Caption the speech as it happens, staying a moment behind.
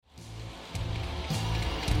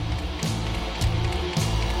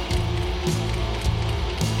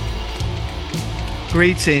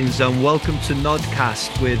Greetings and welcome to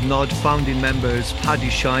Gnodcast with Gnod founding members Paddy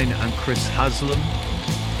Shine and Chris Haslam.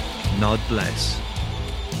 Gnod bless.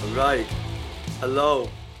 All right. Hello,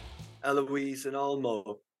 Eloise and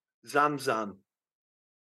Olmo. Zamzam.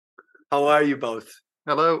 How are you both?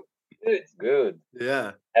 Hello. Good.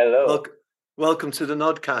 Yeah. Hello. Welcome to the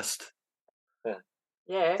Gnodcast.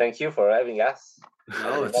 Yeah. Thank you for having us.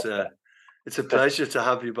 No, it's a pleasure to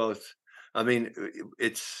have you both. I mean,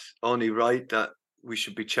 it's only right that we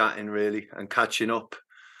should be chatting really and catching up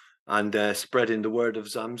and spreading the word of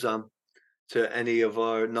Zamzam to any of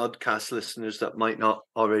our Gnodcast listeners that might not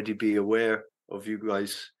already be aware of you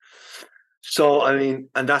guys. So, I mean,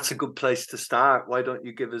 and that's a good place to start. Why don't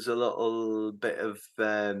you give us a little bit of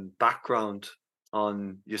background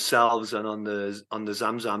on yourselves and on the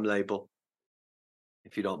Zamzam label,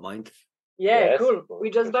 if you don't mind? Yeah, yes. Cool.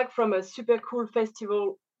 We're just back from a super cool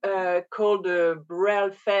festival called the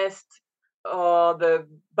Brel Fest or the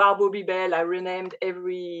Barbo Bibel. I renamed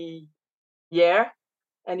every year,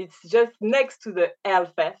 and it's just next to the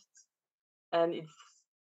Hellfest, and it's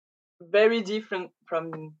very different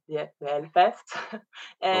from the Hellfest.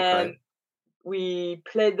 And we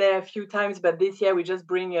played there a few times, but this year we just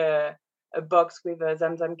bring a box with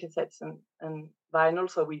Zamzam cassettes and vinyl,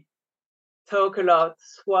 so we talk a lot,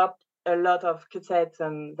 swap a lot of cassettes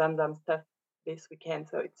and Zamzam stuff this weekend,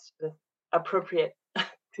 so it's just appropriate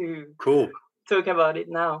to talk about it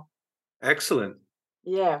now. Excellent.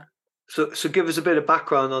 Yeah. So give us a bit of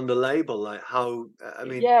background on the label, like how. I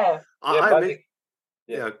mean, yeah.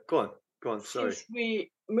 Go on. Sorry. Since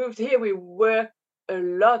we moved here, we worked a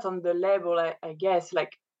lot on the label. I guess,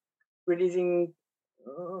 like releasing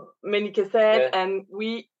many cassettes, and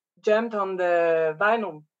we jumped on the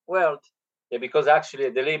vinyl world. Yeah, because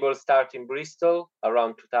actually the label started in Bristol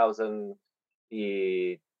around 2011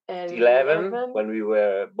 when we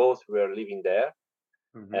were living there.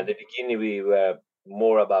 Mm-hmm. At the beginning, we were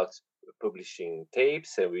more about publishing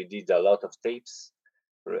tapes, and we did a lot of tapes.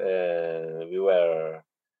 We were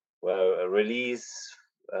released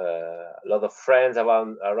a lot of friends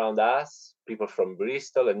around us, people from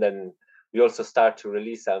Bristol, and then we also start to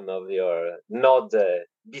release some of your Gnod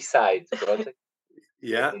B-side project.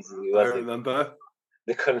 Yeah, I remember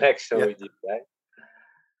the connection with you, right?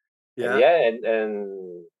 Yeah,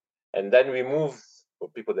 and then we moved. For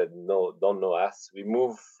people that don't know us, we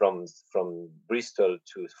moved from Bristol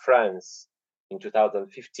to France in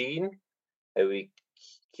 2015, and we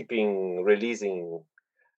keeping releasing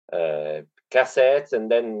cassettes, and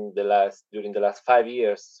then during the last 4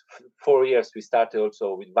 years, we started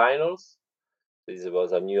also with vinyls. This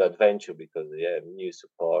was a new adventure because new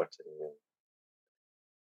support.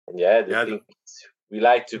 We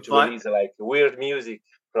like to release like weird music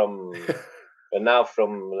from and now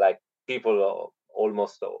from like people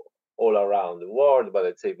almost all around the world, but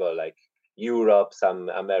let's say about like Europe, some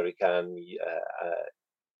American,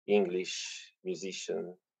 English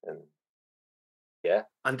musician, and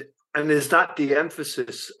is that the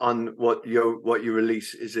emphasis on what you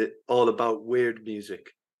release? Is it all about weird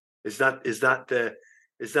music? Is that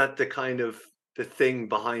the kind of the thing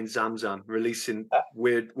behind Zamzam, releasing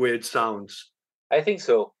weird sounds? I think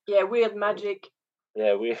so. Yeah, weird magic.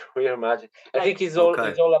 Yeah, weird magic. I think it's all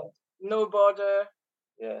about no border.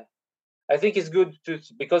 Yeah, I think it's good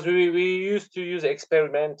because we used to use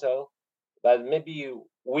experimental, but maybe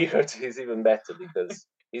weird is even better because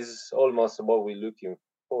it's almost what we're looking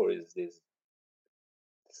for. Is this?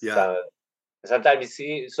 Yeah. Sometimes you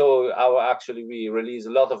see. So we release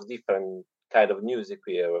a lot of different kind of music.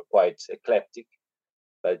 We are quite eclectic,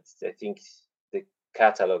 but I think the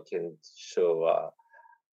catalog can show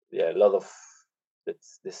a lot of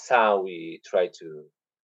the sound we try to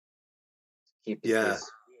keep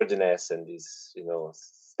this weirdness and this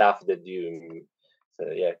stuff that you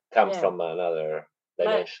comes from another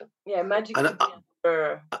dimension. Magic. And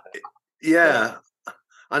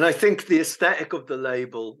I think the aesthetic of the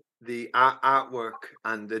label, the artwork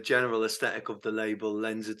and the general aesthetic of the label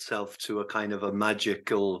lends itself to a kind of a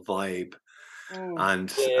magical vibe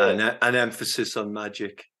and an emphasis on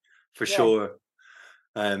magic for sure.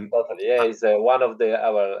 Totally. It's one of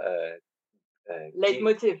our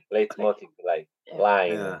leitmotiv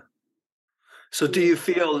line. Yeah. So do you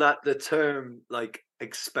feel that the term like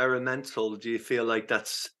experimental, do you feel like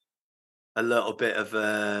that's a little bit of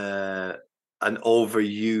an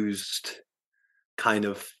overused kind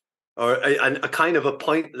of, or a kind of a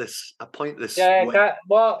pointless way? It's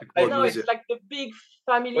like the big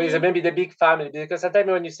family. Well, it's maybe the big family, because sometimes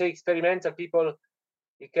when you say experimental, people,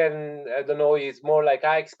 you can, I don't know, it's more like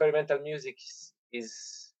experimental music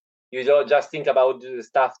is you don't just think about the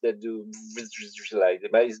stuff that do like,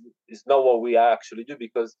 but it's not what we actually do,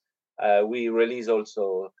 because we release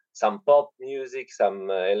also some pop music, some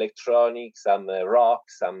electronic, some rock,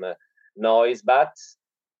 some noise, but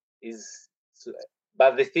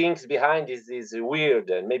the things behind is weird,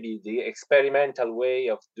 and maybe the experimental way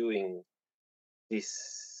of doing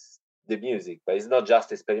the music, but it's not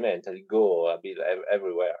just experimental. It go a bit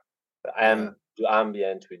everywhere. And to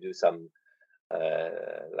ambient, we do some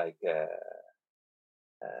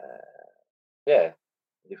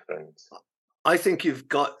different. I think you've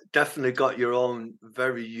definitely got your own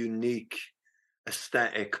very unique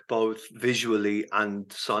aesthetic, both visually and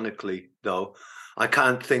sonically, though. I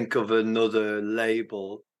can't think of another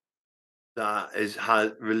label that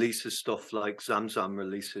releases stuff like Zamzam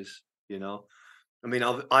releases, you know. I mean,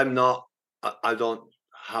 I'm not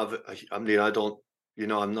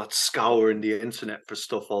scouring the internet for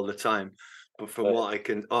stuff all the time, but from what I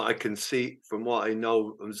can see, from what I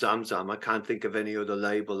know of Zamzam, I can't think of any other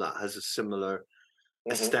label that has a similar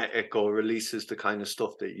aesthetic or releases the kind of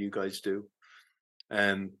stuff that you guys do.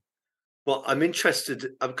 But I'm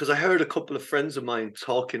interested because I heard a couple of friends of mine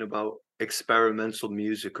talking about experimental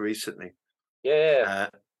music recently. Yeah.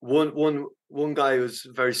 One guy was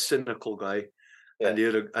a very cynical guy, and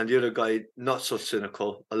the other guy not so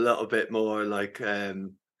cynical, a little bit more like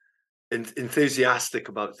enthusiastic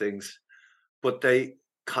about things. But they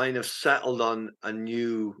kind of settled on a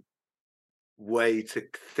new way to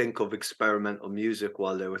think of experimental music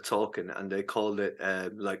while they were talking, and they called it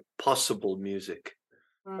like possible music.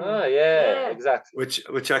 Oh yeah, exactly.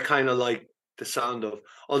 Which I kind of like the sound of.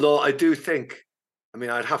 Although I do think, I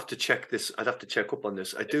mean, I'd have to check this. I'd have to check up on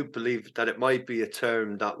this. I do believe that it might be a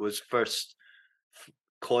term that was first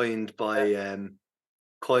coined by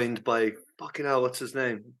fucking hell, what's his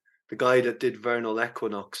name? The guy that did Vernal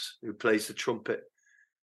Equinox, who plays the trumpet.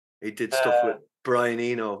 He did stuff with Brian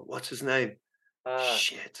Eno. What's his name?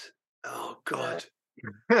 Shit. Oh God.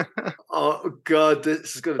 Oh God,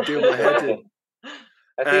 this is gonna do my head in.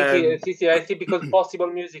 I think because possible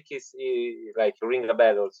music is like ring a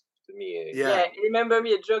bell also to me. Yeah, remember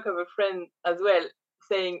me a joke of a friend as well,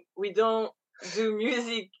 saying we don't do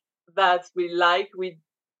music that we like, we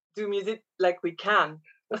do music like we can.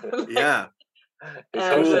 Yeah.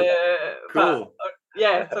 And, cool.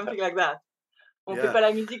 Yeah, something like that. On fait pas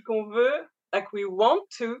la musique qu'on veut, like we want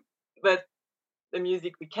to, but the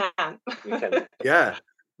music we can. Yeah.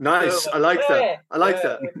 Nice. I like that. I like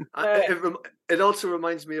that. It also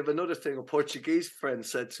reminds me of another thing a Portuguese friend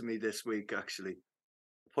said to me this week, actually.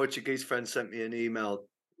 A Portuguese friend sent me an email,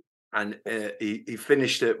 and he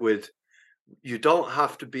finished it with, you don't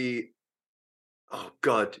have to be, oh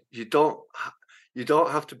God, you don't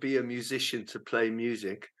have to be a musician to play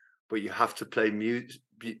music, but you have to play music.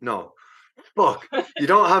 No, fuck. You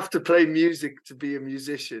don't have to play music to be a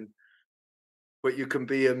musician, but you can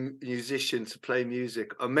be a musician to play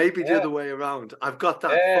music, or maybe the other way around. I've got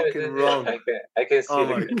that fucking wrong. I can see. Oh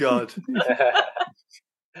my God.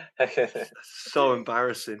 So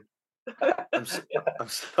embarrassing. I'm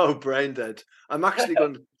so brain dead. I'm actually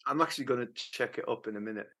going to check it up in a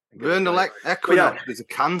minute. Vernal Equinox is a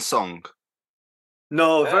Can song.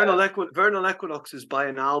 No, Vernal Equinox is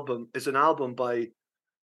an album by.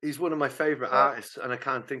 He's one of my favorite artists, and I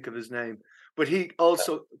can't think of his name. But he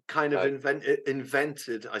also kind of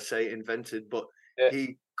invented, but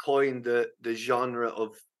he coined the genre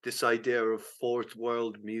of this idea of fourth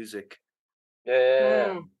world music.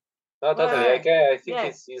 Yeah. No, totally. I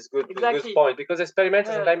think it's good. Good point, because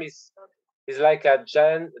experimental sometimes is like a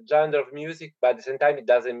genre of music, but at the same time it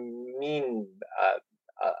doesn't mean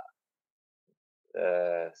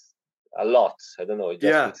a lot. I don't know.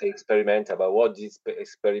 Just say experimental, but what is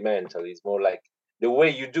experimental is more like the way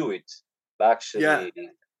you do it. But actually,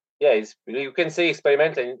 it's, you can say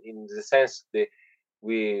experimental in the sense that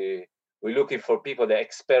we're looking for people that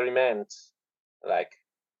experiment, like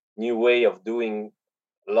new way of doing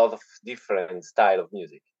a lot of different style of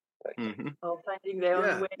music. Like, or finding their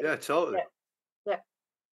own way. Yeah, totally.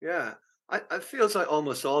 Yeah. I feels like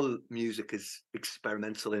almost all music is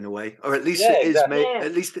experimental in a way, or at least it is.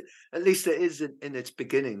 At least it is in its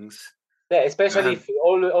beginnings. Yeah, especially if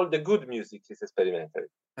all the good music is experimental.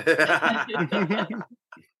 I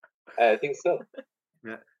think so.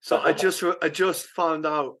 Yeah. So I just found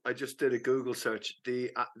out. I just did a Google search.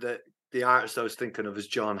 The artist I was thinking of is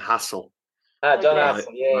John Hassel. John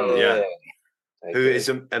Hassel. Yeah. Who is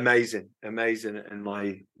amazing in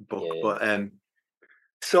my book. But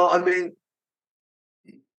so I mean,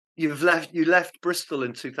 you left Bristol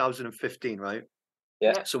in 2015, right?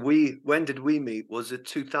 Yeah. So when did we meet? Was it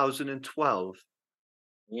 2012?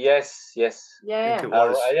 Yes. I think it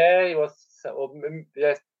was. Yeah, it was.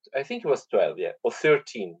 Yes, I think it was 12. Yeah, or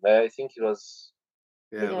 13. I think it was.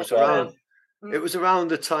 Yeah, it was 12. around. It was around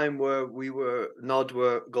the time where Nod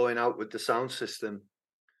were going out with the sound system.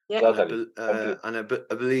 Yeah. Totally. And I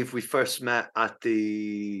believe we first met at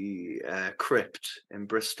the Crypt in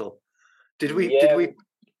Bristol. Did we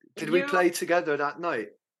play together that night?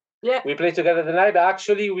 Yeah, we played together the night.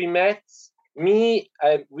 Actually, we met. We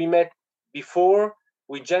met before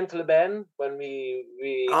with Gentle Ben when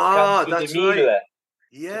we come to that's the meal. right.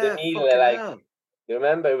 To the meal, fucking like hell. you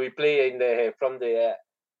remember, we play from the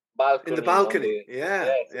balcony. In the balcony. Yeah.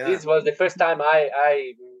 This was the first time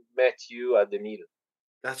I met you at the meal.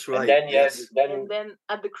 That's right. And then yes. And then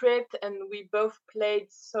at the Crypt, and we both played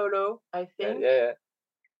solo, I think. Yeah.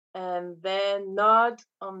 And then Nod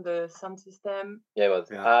on the sound system. Yeah, it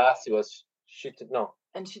was us. It was Shit. No.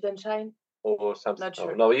 And Shit and Shine. Or something. Not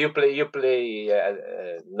sure. No, you play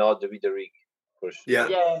Nod with the rig. For sure.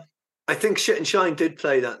 Yeah. I think Shit and Shine did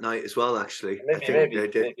play that night as well, actually. Maybe they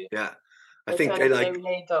did. Maybe. Yeah. I They think they like.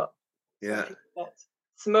 later. Yeah. Like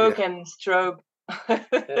Smoke and strobe.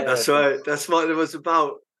 That's right. That's what it was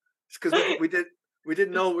about. It's because we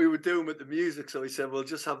didn't know what we were doing with the music, so we said we'll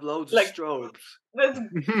just have loads of strobes.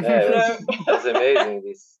 That's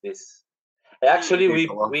amazing. This actually we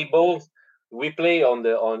play on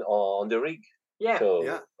the rig. Yeah.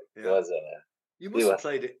 So it was you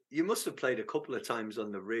must have played a couple of times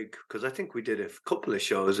on the rig, because I think we did a couple of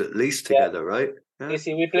shows at least together, right? Yeah. You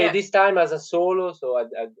see, we played this time as a solo. So at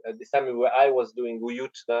this time I was doing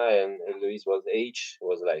Guyutna and Luis was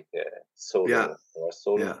was like solo or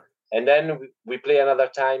solo. Yeah. And then we play another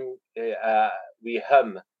time. We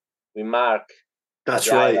mark. That's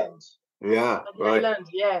right. Island. Yeah. At the island.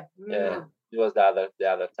 Yeah. Yeah. It was the other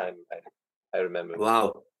time I remember.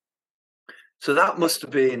 Wow. So that was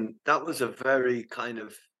a very kind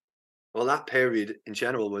of, that period in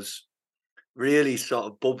general was really sort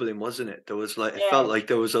of bubbling, wasn't it? There was it felt like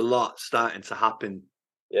there was a lot starting to happen.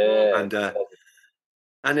 Yeah.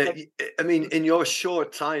 And I mean, in your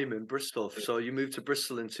short time in Bristol, so you moved to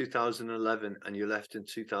Bristol in 2011 and you left in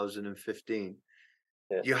 2015.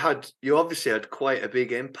 Yeah. You obviously had quite a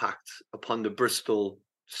big impact upon the Bristol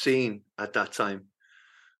scene at that time.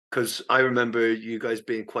 Because I remember you guys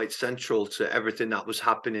being quite central to everything that was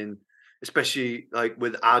happening, especially like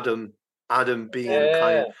with Adam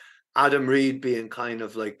being Adam Reed being kind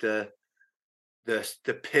of like the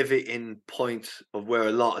pivoting point of where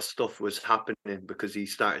a lot of stuff was happening, because he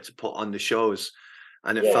started to put on the shows,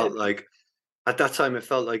 and it felt like at that time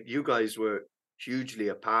you guys were hugely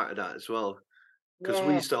a part of that as well. Because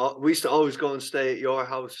we used to always go and stay at your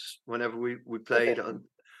house whenever we played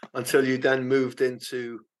until you then moved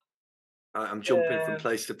into. I'm jumping from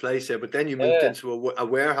place to place here, but then you moved into a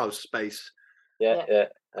warehouse space. Yeah.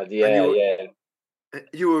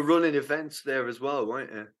 You were running events there as well,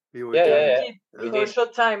 weren't you? You were We did for a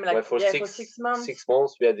short time, like for 6 months. 6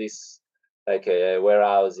 months, we had this like a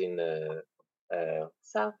warehouse in North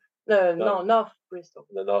Bristol.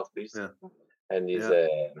 The North Bristol, and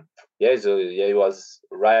it was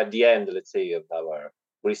right at the end, let's say, of our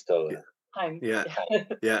Bristol. Time. We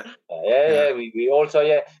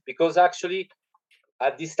also because actually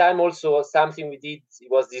at this time also something we did, it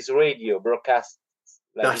was this radio broadcast.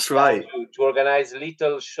 That's right. To organize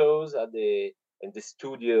little shows in the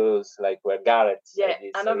studios, like where Garrett.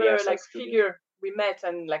 Another figure we met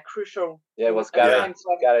and crucial. Yeah, it was Garrett.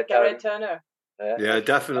 Garrett Turner.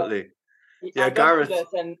 Definitely. Gareth.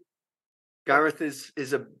 Gareth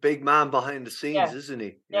is a big man behind the scenes, isn't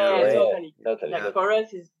he? Totally. Like for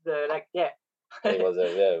us, is It was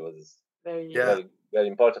very, very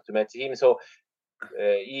important to meet him. So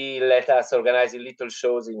he let us organize little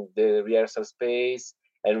shows in the rehearsal space,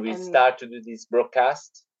 and we start to do this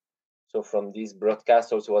broadcast. So from this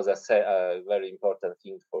broadcast also was a very important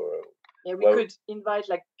thing for. We could invite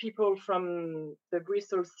people from the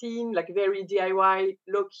Bristol scene, very DIY,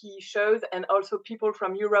 low-key shows, and also people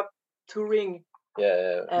from Europe touring.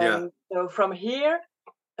 So from here,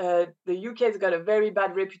 the UK has got a very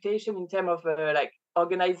bad reputation in terms of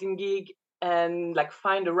organizing gig and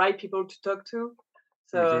find the right people to talk to.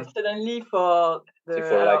 So suddenly for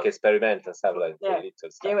experimental stuff, little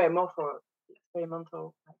stuff. More for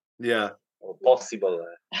experimental. Or possible.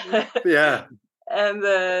 And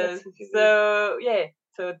so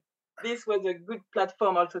this was a good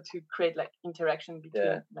platform also to create interaction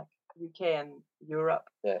between UK and Europe.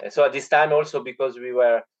 So at this time also, because we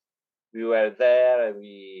were there, and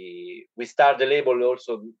we started the label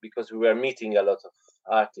also because we were meeting a lot of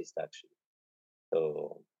artists actually.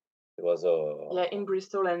 So it was in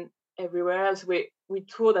Bristol and everywhere else. We we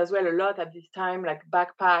toured as well a lot at this time, like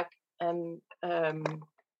backpack and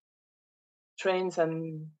trains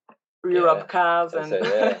and Europe cars, and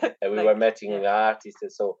and we were meeting artists,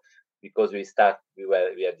 and so because we had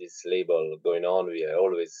this label going on, we are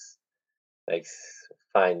always like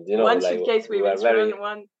find one like, suitcase with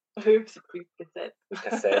one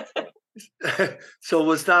cassette. So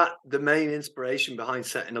was that the main inspiration behind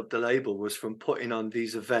setting up the label, was from putting on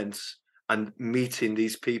these events and meeting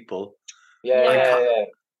these people?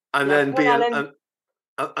 And then being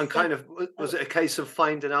and kind of, was it a case of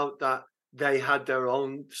finding out that they had their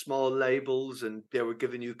own small labels and they were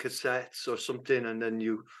giving you cassettes or something, and then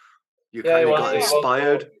you kind of got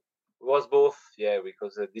inspired? It was both,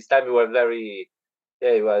 because this time we were very,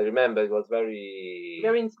 I remember it was very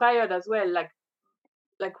inspired as well.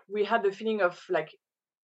 Like we had the feeling of like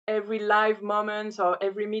every live moment or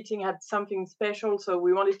every meeting had something special, so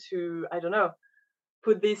we wanted to, I don't know,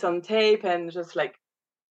 put this on tape and just like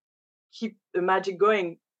keep the magic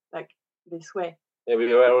going like this way. Yeah,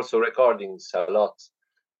 we were also recordings a lot,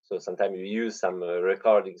 so sometimes we use some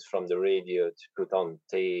recordings from the radio to put on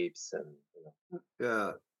tapes, and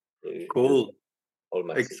cool.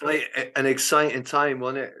 An exciting time,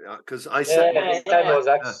 wasn't it? Because I said this time was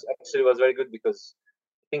actually was very good, because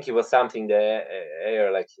I think it was something there,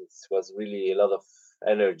 like it was really a lot of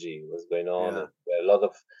energy was going on, a lot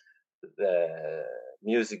of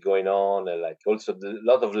music going on, and like also a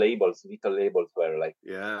lot of little labels were like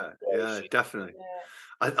definitely.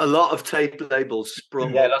 A lot of tape labels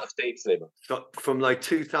sprung up. A lot of tapes labels from like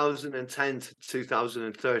 2010 to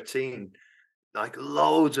 2013. Like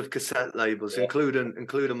loads of cassette labels,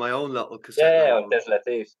 including my own little cassette label. Tesla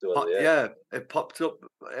tapes too. It popped up,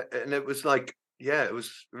 and it was like, it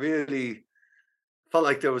was really felt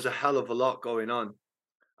like there was a hell of a lot going on.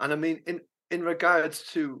 And I mean, in regards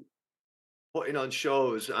to putting on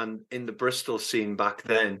shows and in the Bristol scene back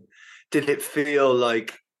then, did it feel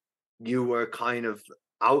like you were kind of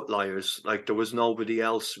outliers, like there was nobody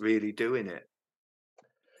else really doing it?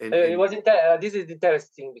 It was this is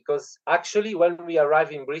interesting, because actually when we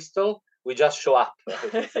arrived in Bristol, we just show up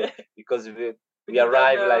because we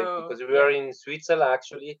arrived because we were in Switzerland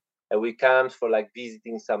actually, and we came for like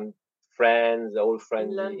visiting some friends, old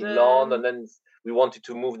friends in London, and we wanted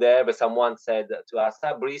to move there, but someone said to us,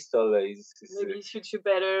 Bristol is maybe suits you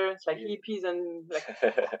better. It's like hippies and like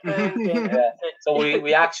So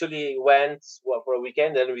we actually went for a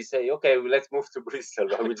weekend, and we say, okay, let's move to Bristol,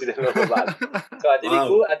 but we didn't know about it. So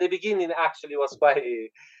at the beginning actually was quite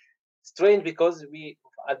strange, because we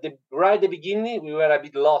at the beginning we were a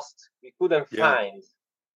bit lost. We couldn't find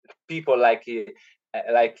people like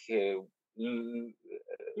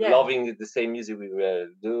loving the same music we were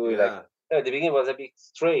doing. Like at the beginning was a bit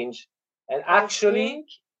strange, and actually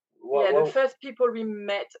the first people we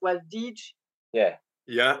met was Deej.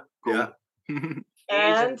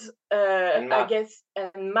 And I guess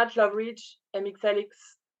and Matt Loveridge, MX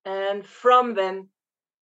Alex, and from then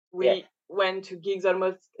we went to gigs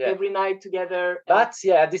almost every night together. But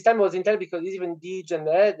at this time it was intense, because even Deej and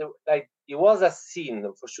like it was a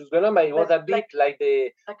scene for sure going on, but it was a bit like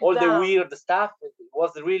all the weird stuff. It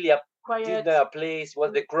was really a quiet place. It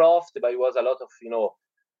was the Croft, but it was a lot of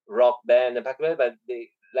rock band and back then, but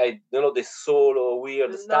the solo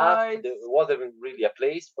weird stuff. There wasn't really a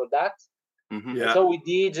place for that. So we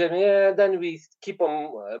did, and then we keep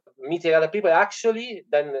on meeting other people. Actually,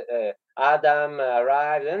 then Adam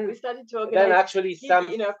arrived, and we started to organize. Then actually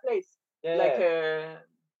in our place, like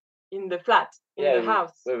in the flat, in the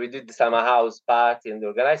house, where we did the summer house party and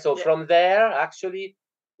organized. So from there, actually,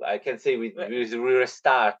 I can say we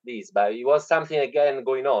restart this, but it was something again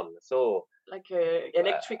going on. So like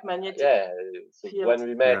electric magnetic. So when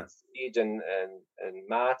we met Steve and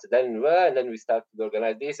Matt, then we started to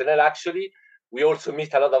organize this, and then actually we also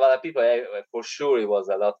meet a lot of other people. For sure, it was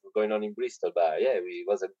a lot going on in Bristol, but we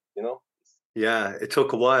wasn't, it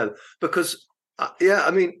took a while, because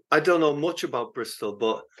I mean, I don't know much about Bristol,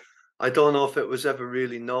 but I don't know if it was ever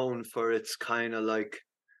really known for its kind of like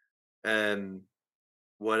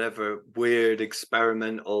whatever weird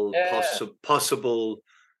experimental possible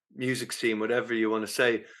music scene, whatever you want to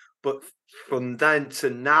say. But from then to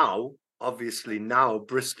now, obviously now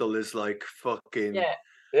Bristol is like fucking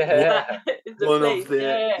one of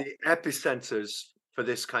the epicenters for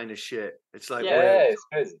this kind of shit. It's like it's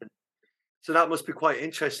crazy. So that must be quite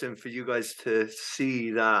interesting for you guys to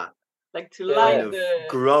see that, like to kind of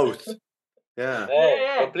growth.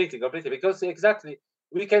 Completely, because exactly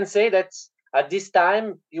we can say that at this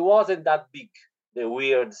time it wasn't that big, the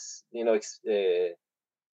weird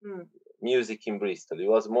music in Bristol. It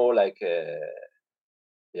was more like I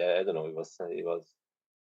don't know, it was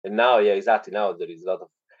And now, exactly. Now there is a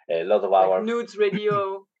lot of our Nudes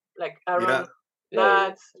radio, like around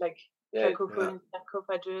that, like cacophony,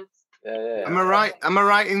 sarcophagus. Am I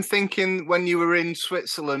right in thinking when you were in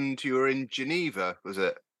Switzerland, you were in Geneva? Was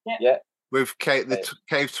it? Yeah. With Cave 12.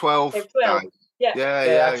 Cave 12. Guys.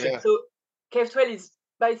 Yeah. So Cave 12 is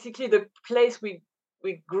basically the place we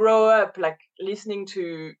grow up, like listening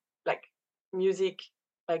to like music,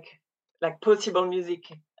 like possible music,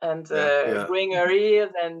 and bring our ears.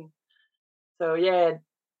 And so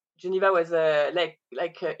Geneva was a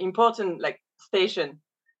important like station.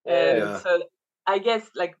 So I guess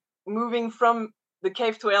like moving from the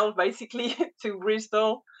Cave 12 basically to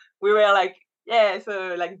Bristol, we were like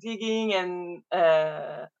so like digging and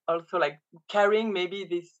also like carrying maybe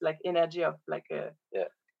this like energy of like a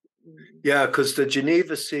because the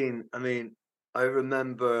Geneva scene, I mean, I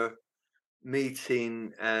remember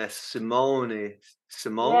meeting Simone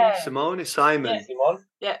from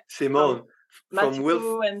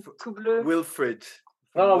Wilfred.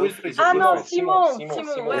 Wilfred. Simon.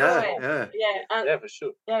 For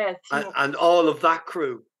sure. And all of that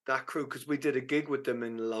crew, because we did a gig with them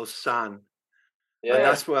in Lausanne. And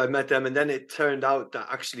that's where I met them. And then it turned out that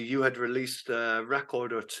actually you had released a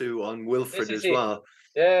record or two on Wilfred as well.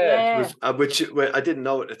 Which I didn't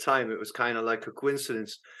know at the time. It was kind of like a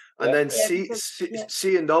coincidence. And then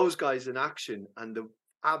seeing those guys in action and the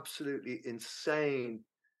absolutely insane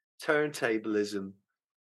turntablism,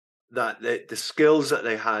 that the skills that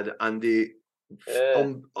they had, and the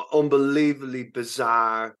unbelievably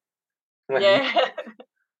bizarre.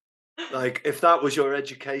 Like if that was your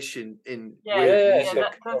education in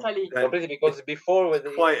music, totally. Completely, because before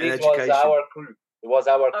this was our crew. It was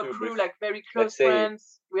our crew, like very close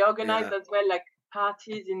friends. We organized as well, like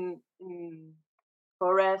parties in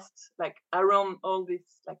forests, like around all these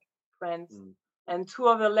like friends. And two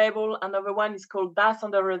other label. Another one is called Das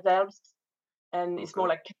Under Reserves, and it's more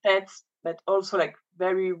like cassettes, but also like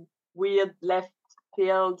very weird left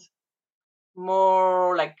field,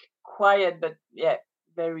 more like quiet, but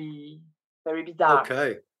very, very bizarre.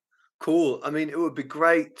 Okay, cool. I mean, it would be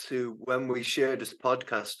great to, when we share this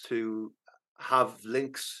podcast, to have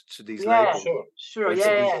links to these labels. Sure,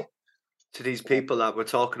 to these people that we're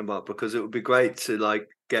talking about, because it would be great to like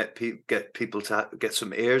get people to get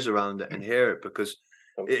some ears around it and hear it, because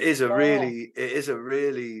it is a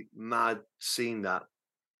really mad scene that.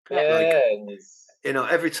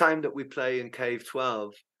 Every time that we play in Cave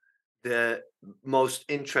 12, the most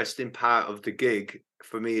interesting part of the gig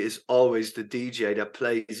for me is always the DJ that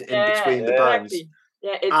plays in between the bands.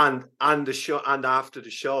 And the show, and after the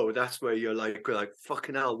show, that's where you're like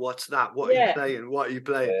fucking hell, what's that? What are you playing? What are you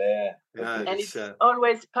playing? And it's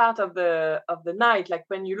always part of the night. Like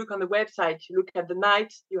when you look on the website, you look at the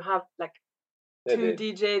night, you have like two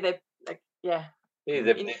DJ that like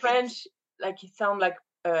in French, like it sounds like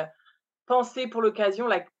pensée pour l'occasion,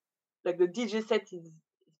 like the DJ set is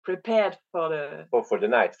prepared for the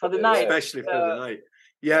night, especially for the night.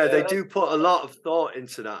 They do put a lot of thought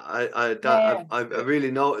into that. I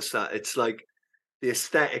really noticed that. It's like the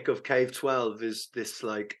aesthetic of Cave 12 is this,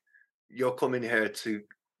 like, you're coming here to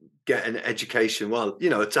get an education. Well,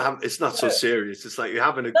 it's not so serious. It's like you're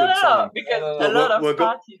having a good time. Because a lot of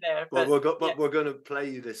party there. But we're gonna play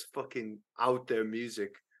you this fucking out there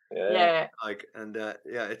music.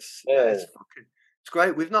 It's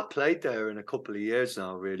great. We've not played there in a couple of years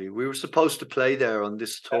now. Really, we were supposed to play there on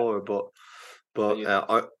this tour, but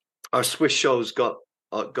our Swiss shows got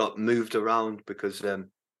moved around because I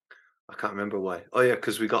can't remember why. Oh yeah,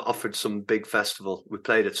 because we got offered some big festival. We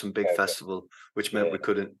played at some big festival, which meant we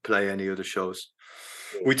couldn't play any other shows.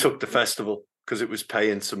 We took the festival because it was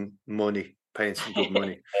paying some good money. I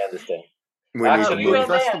understand. Actually, good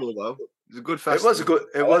festival though. It was a good festival.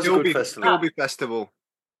 It was a good festival. Kilby Festival.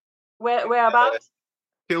 Whereabouts?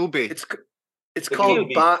 Kilby. It's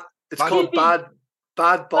called Bad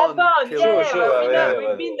Bond.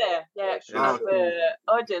 We've been there. The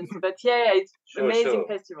audience, but it's amazing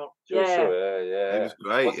festival. It was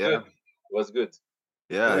great. It was good.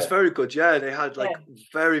 It was very good. Yeah, they had like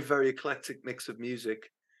very, very eclectic mix of music.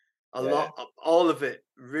 All of it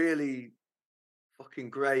really fucking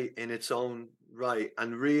great in its own right,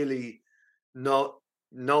 and really no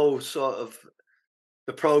sort of,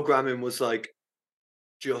 the programming was like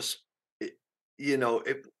just.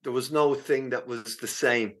 There was no thing that was the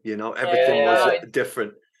same. Everything was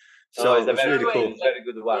different. So it was really cool. Very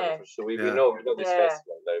good one for sure. We know this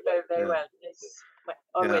festival very well. It's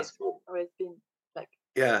always been like.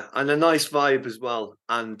 Yeah, and a nice vibe as well,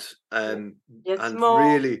 and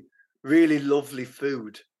really, really lovely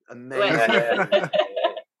food. Amazing.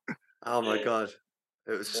 Oh my god,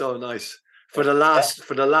 it was so nice. For the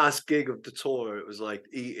last gig of the tour, it was like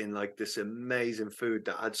eating like this amazing food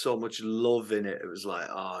that had so much love in it. It was like,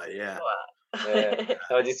 oh yeah.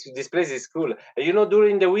 No, this place is cool. You know,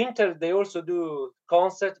 during the winter they also do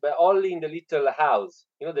concerts, but only in the little house.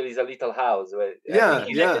 You know, there is a little house where Yeah,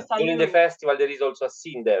 yeah. during the festival there is also a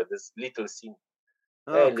scene there. This little scene.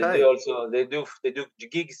 And they do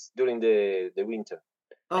gigs during the winter.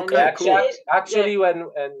 Okay, cool. Actually,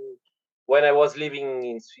 when I was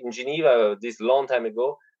living in Geneva this long time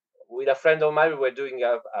ago, with a friend of mine, we were doing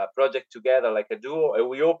a project together, like a duo, and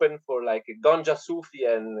we opened for like Ganja Sufi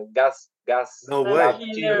and gas. No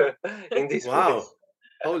way. In this wow. place.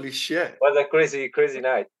 Holy shit. It was a crazy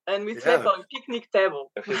night. And we slept on a picnic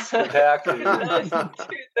table. Actually.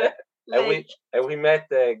 and we met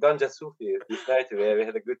Ganja Sufi this night. We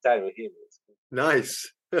had a good time with him.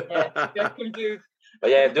 Nice. Yeah, cool dude. But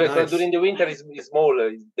yeah, during the winter is small.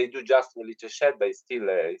 They do just a little shed, but it's still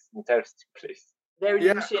it's interesting place.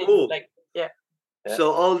 Very cool. Like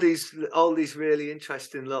So all these really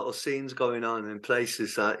interesting little scenes going on in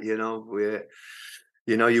places that where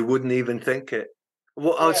you wouldn't even think it.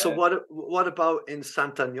 So what about in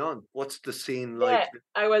Saint-Aignan? What's the scene like? Yeah,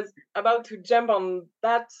 I was about to jump on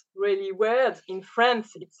that really word. In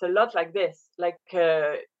France, it's a lot like this. Like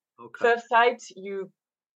first sight, you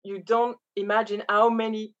don't imagine how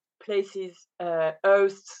many places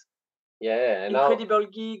host incredible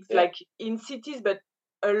gigs, like in cities, but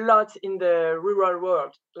a lot in the rural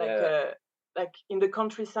world. Like in the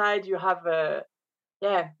countryside, you have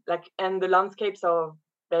and the landscapes are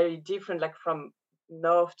very different, like from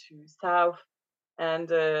north to south. And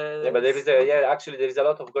but there is actually there is a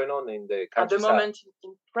lot of going on in the countryside. At the moment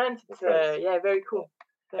in France, it's very cool.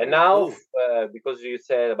 And now, because you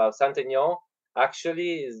said about Saint-Aignan,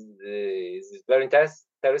 actually is very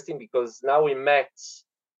interesting because now we met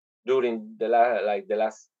during the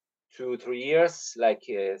last 2-3 years, like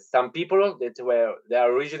some people they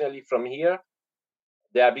are originally from here.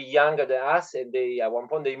 They are a bit younger than us, and they at one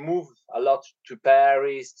point they moved a lot to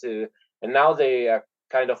Paris and now they are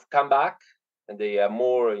kind of come back and they are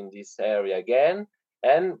more in this area again.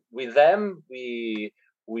 And with them we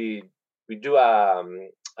do a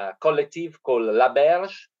collective called La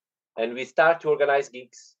Berge, and we start to organize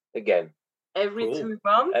gigs again every 2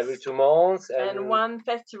 months. Every 2 months, and one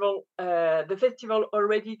festival. The festival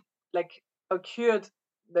already like occurred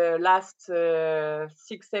the last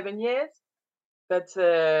 6-7 years, but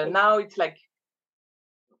now it's like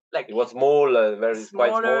it was small, very smaller.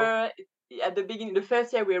 Quite small. At the beginning, the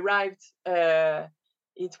first year we arrived,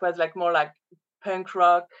 it was like more like punk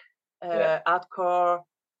rock, hardcore,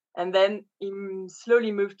 and then it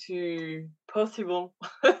slowly moved to possible.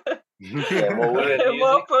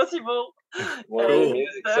 More possible. More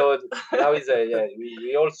music. So now is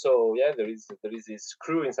we also there is this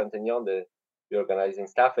crew in Saint-Aignan that we're organizing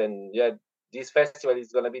stuff, and this festival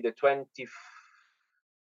is gonna be the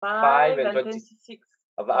 25 and 26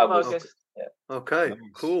 of August. Okay,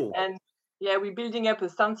 cool. And we're building up a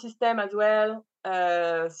sound system as well.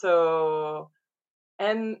 So,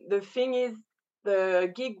 and the thing is,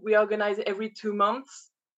 the gig we organize every 2 months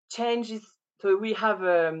changes. So we have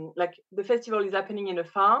like the festival is happening in a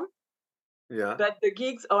farm, but the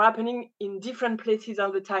gigs are happening in different places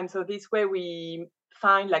all the time. So this way we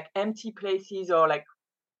find like empty places or like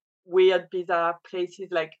weird, bizarre places.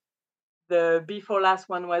 Like the before last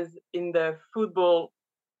one was in the football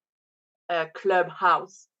club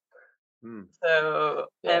house. So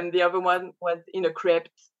and the other one was in a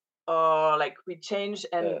crypt, or like we changed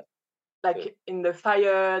and like in the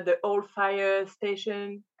old fire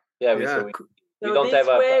station. So we don't this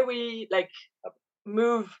have way we like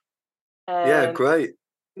move and great.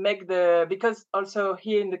 Make because also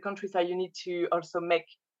here in the countryside you need to also make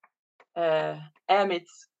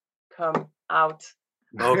hermits come out.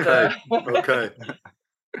 Okay.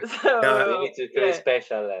 So we need to create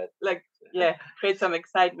special create some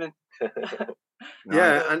excitement.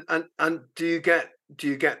 And do you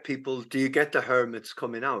get people? Do you get the hermits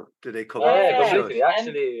coming out? Do they come? Completely.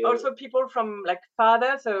 Actually, and also people from like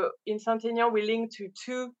farther. So in Saint-Aignan, we link to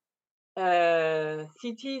 2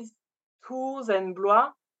 cities, Tours and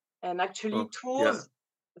Blois. And actually, Tours,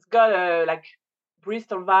 it's got a like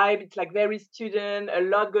Bristol vibe. It's like very student, a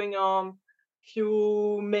lot going on,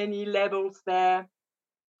 many labels there.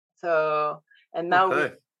 So and now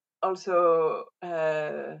we also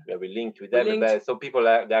we linked with them. So people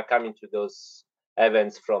they are coming to those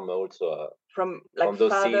events from those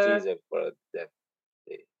cities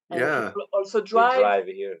and also drive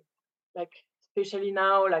here, like especially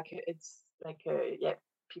now, like it's like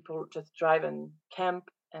people just drive and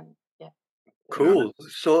camp and Cool.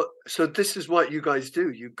 So this is what you guys do.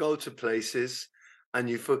 You go to places and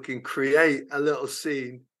you fucking create a little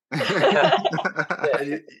scene.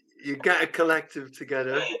 And you get a collective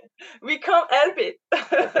together. We can't help it.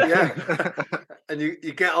 Yeah. And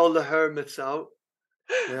you get all the hermits out.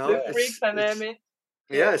 You know, The freaks and hermits.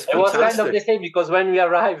 Yeah, it's It was fantastic. kind of the same because when we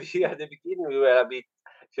arrived here at the beginning, we were a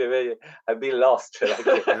bit lost. Like,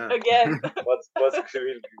 Again. what's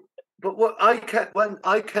really good. But when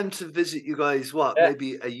I came to visit you guys,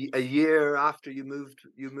 maybe a year after you moved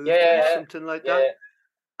in, something like that,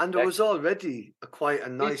 and there was already quite a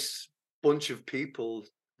nice bunch of people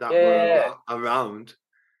that were around,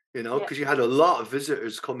 you know, because you had a lot of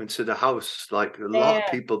visitors coming to the house, like a lot of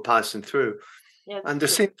people passing through, and there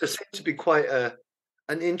seemed to be quite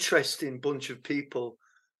an interesting bunch of people.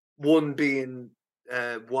 One being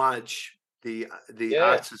Waj, the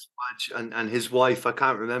artist Waj, and his wife. I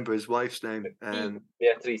can't remember his wife's name.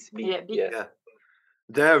 Beatrice. Yeah,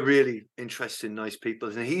 they're really interesting, nice people,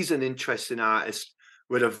 and he's an interesting artist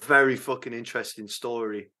with a very fucking interesting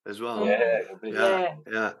story as well.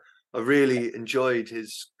 Yeah. I really enjoyed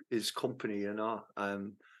his company, you know.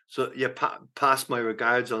 So yeah, pass my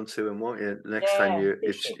regards on to him, won't you? Next time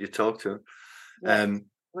you talk to him.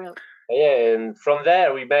 Well. Yeah, and from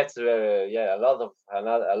there we met a lot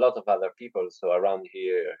of other people. So around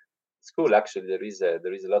here, it's cool. Actually, there is a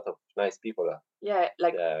lot of nice people. Yeah,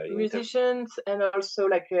 like musicians, and also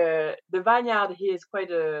like the vineyard here is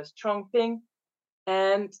quite a strong thing,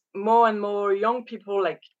 and more young people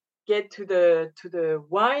like get to the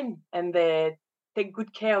wine, and they take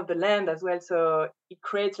good care of the land as well. So it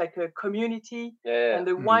creates like a community, and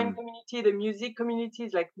the wine community, the music community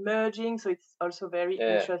is like merging. So it's also very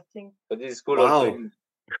interesting. So this is cool. Wow. Also,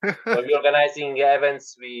 when we're organizing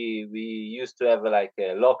events, we used to have like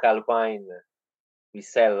a local wine. We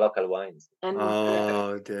sell local wines.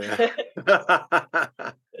 Dear.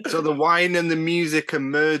 So the wine and the music are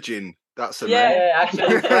merging. That's amazing. Yeah,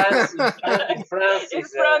 actually, in France,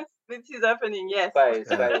 this is happening. Yes.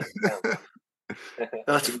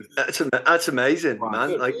 That's amazing,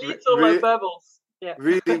 man. Like bubbles. Yeah.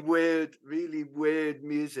 really weird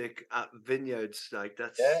music at vineyards. Like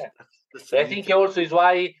that's I think also is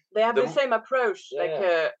why they have the same approach,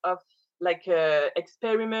 like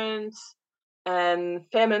experiments and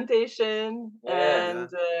fermentation, and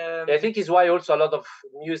I think is why also a lot of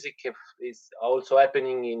music is also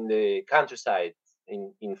happening in the countryside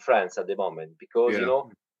in France at the moment, because you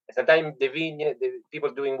know sometimes the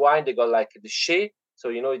people doing wine, they got like the chai, so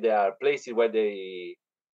you know there are places where they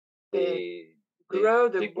grow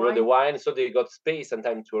the wine, so they got space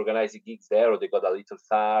sometimes to organize the gigs there, or they got a little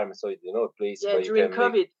farm, so you know a place. Yeah, during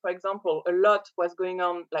COVID, for example, a lot was going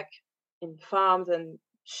on like in farms and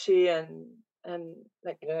chai and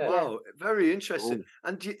like wow, very interesting. Ooh.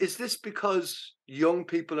 And is this because young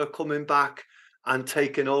people are coming back and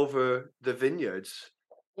taking over the vineyards?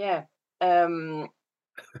 Yeah,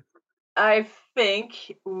 I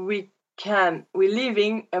think we're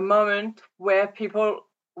living a moment where people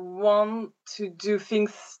want to do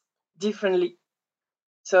things differently.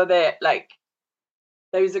 So there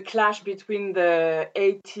is a clash between the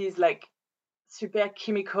 80s, like super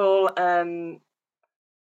chemical and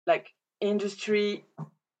like industry,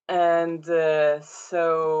 and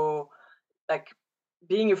so like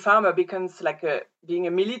being a farmer becomes like being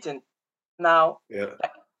a militant now.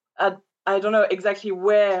 Like, I don't know exactly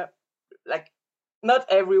where, like not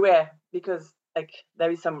everywhere, because like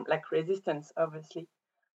there is some like resistance obviously,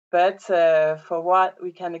 but for what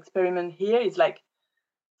we can experiment here is like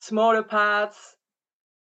smaller parts,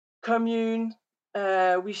 commune,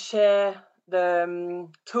 we share the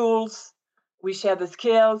tools, we share the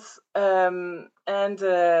skills, and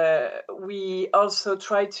we also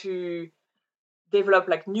try to develop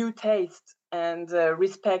like new taste and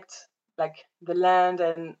respect like the land,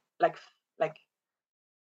 and like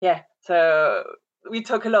so we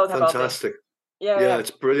talk a lot about it. Fantastic. Yeah, it's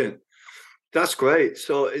brilliant. That's great.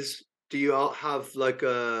 So do you all have like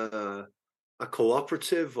a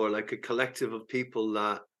cooperative or like a collective of people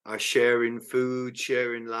that are sharing food,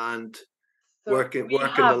 sharing land, so working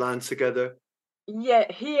the land together?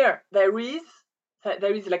 Yeah, here there is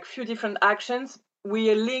like few different actions. We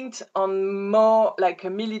are linked on more like a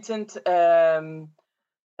militant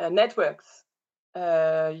networks.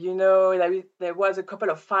 You know, there was a couple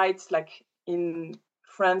of fights like in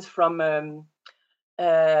France from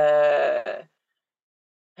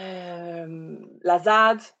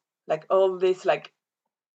Lazad, like all this like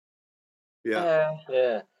I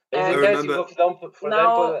remember. For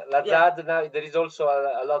example, Lazad, now there is also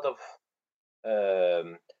a lot of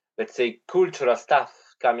let's say cultural stuff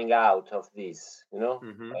coming out of this,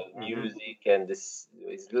 music, and this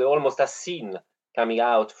is almost a scene coming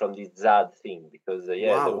out from this Zad thing, because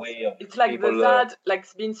the way of it's like people, the Zad like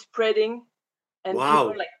been spreading, and Wow.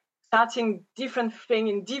 people like starting different thing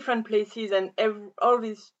in different places, and all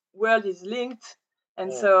this world is linked,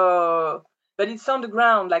 and so, but it's on the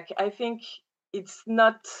ground. Like I think it's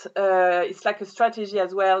not. It's like a strategy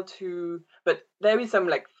as well but there is some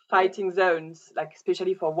like fighting zones, like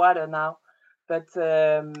especially for water now, but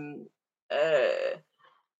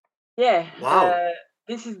Wow.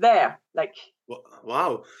 this is there, like.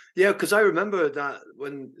 Wow. Yeah, because I remember that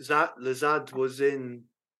when Lazad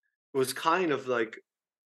was kind of like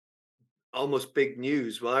almost big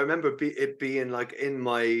news. Well, I remember it being like in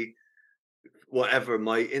my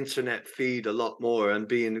my internet feed a lot more, and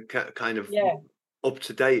being kind of up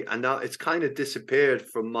to date. And now it's kind of disappeared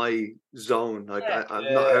from my zone. Like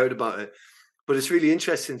I've not heard about it, but it's really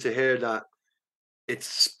interesting to hear that it's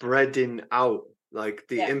spreading out. Like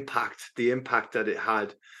the impact that it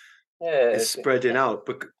had is spreading out.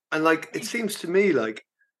 But and like it seems to me like,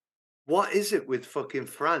 what is it with fucking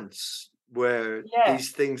France where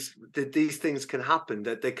these things can happen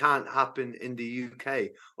that they can't happen in the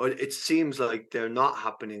UK, or it seems like they're not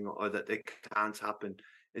happening, or that they can't happen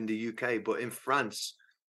in the UK, but in France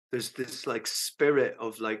there's this like spirit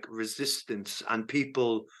of like resistance, and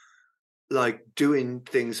people like doing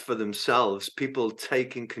things for themselves, people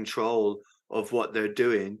taking control of what they're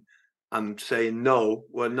doing and saying, no,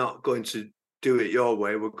 we're not going to do it your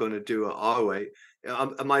way, we're going to do it our way.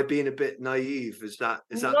 Am I being a bit naive? Is that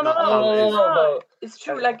not how it is? No. It's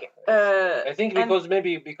true. Like I think because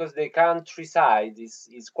the countryside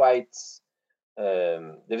is quite.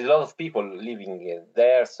 There is a lot of people living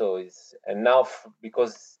there, so it's enough,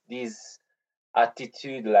 because this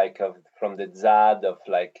attitude from the Zad of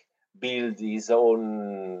like build his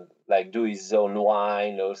own, like do his own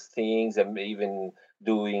wine or things, and even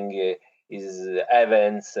doing his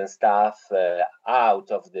events and stuff out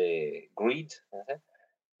of the grid.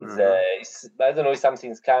 It's, I don't know,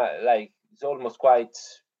 something like it's almost quite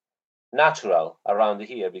natural around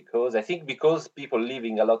here, because I think because people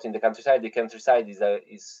living a lot in the countryside is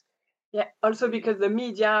also because the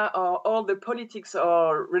media or all the politics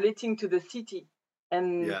are relating to the city,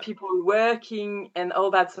 and people working and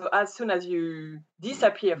all that. So as soon as you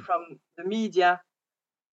disappear from the media,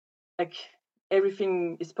 like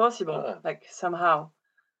everything is possible, like somehow.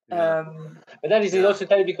 But that is also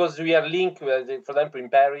entirely because we are linked. For example, in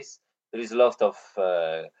Paris, there is a lot of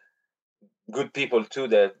good people too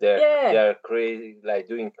that they're crazy, like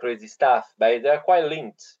doing crazy stuff, but they're quite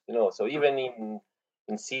linked, So even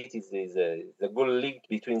in cities, there's a good link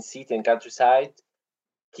between city and countryside.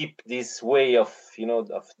 Keep this way of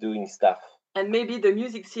of doing stuff. And maybe the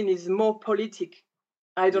music scene is more politic.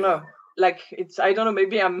 I don't know. Like I don't know.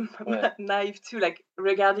 Maybe I'm naive too. Like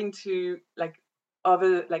regarding to like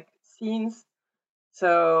other like scenes.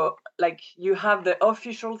 So like you have the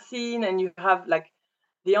official scene, and you have like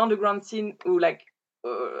the underground scene, who like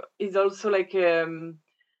is also like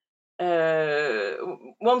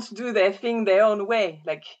wants to do their thing their own way.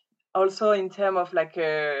 Like also in terms of like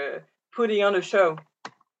putting on a show.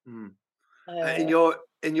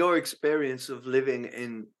 In your experience of living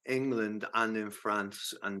in England and in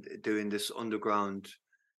France and doing this underground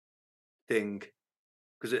thing,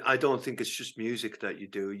 because I don't think it's just music that you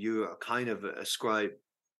do. You are kind of ascribe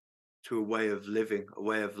to a way of living, a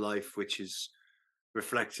way of life, which is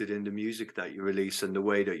reflected in the music that you release and the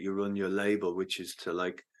way that you run your label, which is to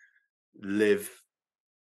like live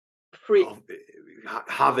free,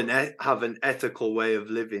 have an ethical way of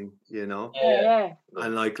living,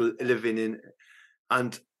 and like living in.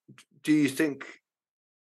 And do you think,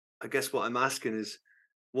 I guess what I'm asking is,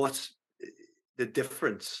 what's the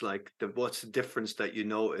difference? Like, what's the difference that you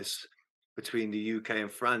notice between the UK and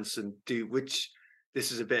France? And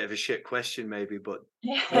this is a bit of a shit question, maybe, but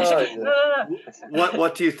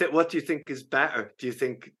what do you think? What do you think is better? Do you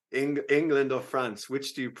think England or France?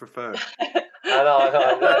 Which do you prefer? No.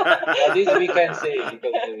 This we can say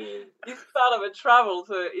because it's part of a travel,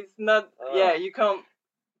 so it's not. You can't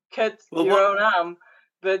cut your own arm.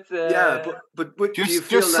 But but just, do you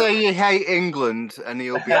feel just say you hate England and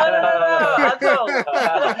you'll be no, at all.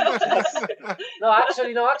 No,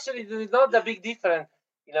 actually, there is not a big difference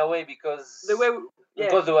in a way, because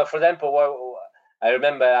for example, I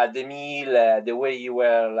remember at the meal, the way you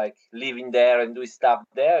were like living there and doing stuff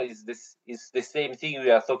there is the same thing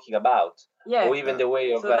we are talking about. Or even the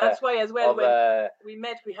way of. So that's why as well when we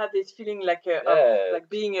met, we had this feeling like of like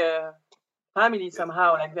being a family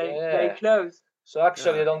somehow, like very close. So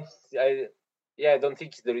actually, I don't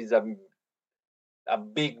think there is a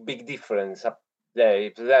big difference.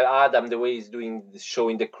 if Adam, the way he's doing the show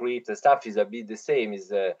in the crypt and stuff is a bit the same.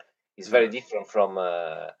 Is very different from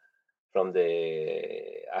the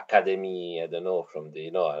academy. I don't know, from the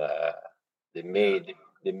the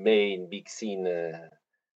main big scene.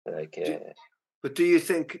 But do you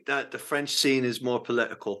think that the French scene is more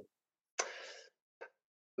political?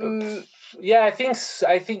 Yeah, I think so.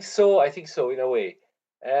 I think so in a way,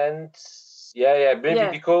 and maybe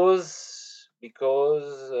because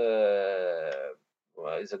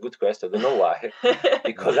well, it's a good question. I don't know why.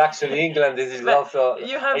 Because actually, England is also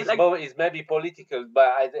it's maybe political, but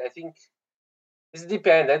I think it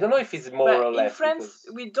depends. I don't know if it's more or less. In France,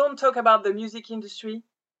 we don't talk about the music industry,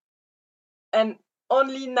 and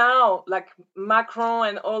only now, like Macron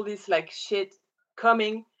and all this like shit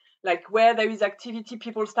coming, like where there is activity,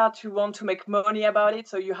 people start to want to make money about it.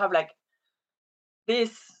 So you have like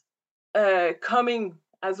this coming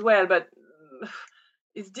as well, but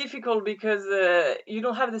it's difficult because you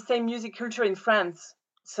don't have the same music culture in France.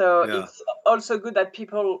 So it's also good that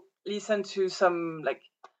people listen to some like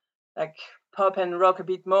pop and rock a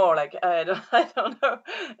bit more. Like I don't know,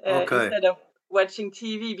 instead of watching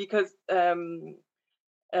TV, because in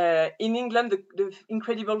England the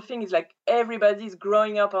incredible thing is like everybody's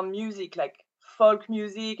growing up on music, like folk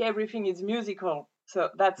music. Everything is musical, so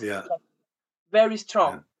that's like, very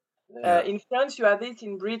strong. In France, you have this.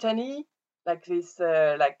 In Brittany, like this,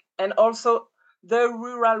 like, and also the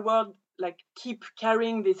rural world, like, keep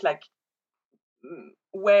carrying this like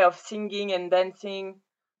way of singing and dancing,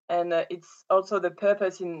 and it's also the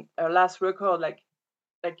purpose in our last record,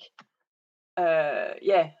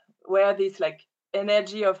 where this like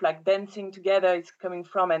energy of like dancing together is coming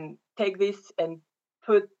from, and take this and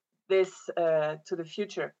put this to the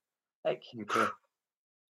future, like.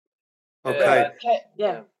 Okay.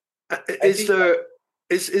 Yeah. Is there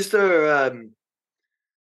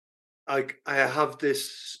I have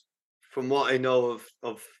this, from what I know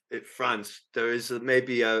of France, there is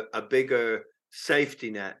maybe a bigger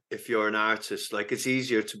safety net if you're an artist. Like, it's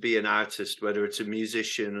easier to be an artist, whether it's a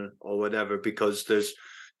musician or whatever, because there's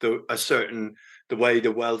the way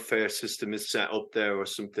the welfare system is set up there or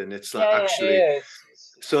something. It's like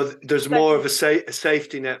so there's more of a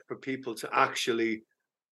safety net for people to actually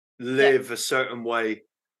live a certain way,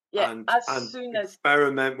 and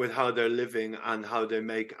experiment with how they're living and how they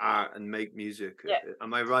make art and make music.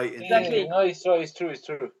 Am I right in thinking? No, it's true.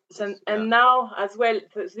 So, and now as well,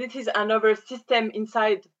 this is another system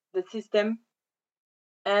inside the system,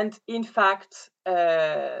 and in fact,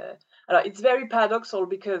 it's very paradoxical,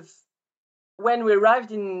 because when we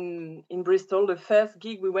arrived in Bristol, the first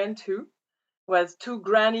gig we went to was two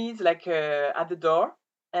grannies like at the door,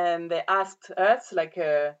 and they asked us like,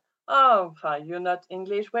 "Oh, you're not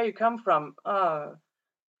English. Where you come from?" "Oh,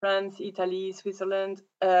 France, Italy, Switzerland."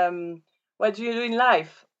 "What do you do in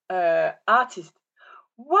life?" "Artist."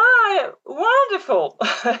 "Why, wonderful!"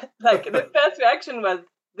 Like the first reaction was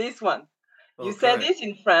this one. You say this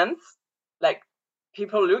in France, like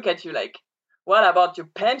people look at you like, "What about your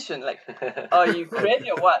pension? Like, are you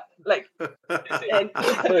crazy or what?" Like,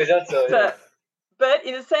 but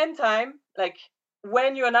in the same time, like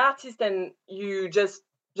when you're an artist and you just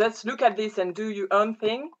look at this and do your own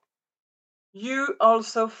thing, you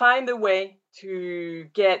also find a way to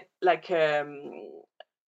get like I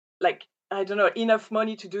don't know, enough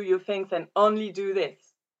money to do your things and only do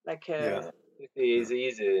this. Like it is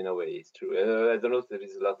easy in a way. It's true. I don't know if there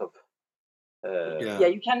is a lot of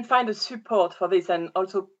you can find a support for this, and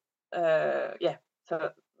also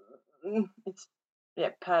so it's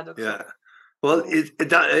paradoxical. Yeah. Well,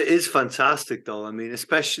 that is fantastic, though. I mean,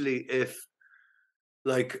 especially if,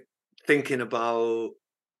 like, thinking about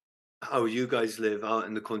how you guys live out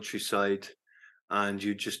in the countryside, and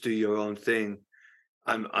you just do your own thing.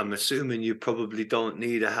 I'm assuming you probably don't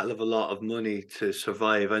need a hell of a lot of money to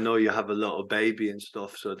survive. I know you have a little baby and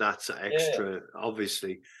stuff, so that's extra,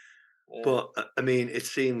 obviously. But I mean, it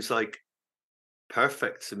seems like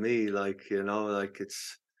perfect to me. Like, like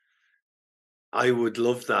I would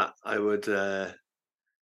love that. I would,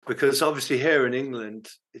 because obviously here in England,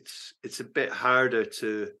 it's a bit harder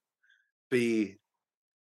to be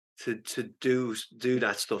to do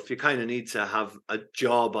that stuff. You kind of need to have a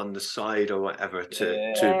job on the side or whatever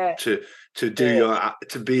to do your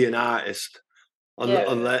to be an artist.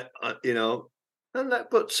 Unless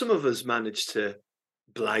but some of us manage to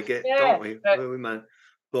blag it, don't we? We man,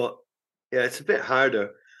 but it's a bit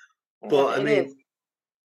harder. But I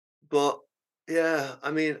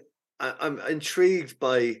mean, I'm intrigued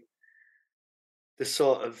by the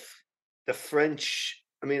sort of the French.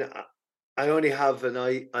 I mean, I only have an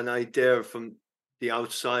idea from the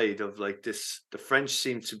outside of like this. The French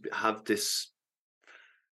seem to have this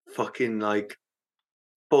fucking like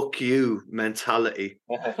fuck you mentality.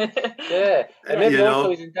 Yeah, and maybe You also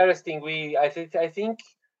know? it's interesting. I think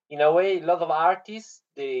in a way, a lot of artists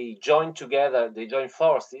they join together, they join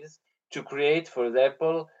forces to create, for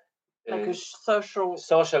example, like a social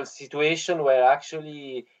situation where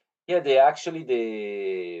actually, they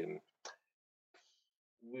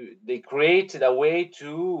created a way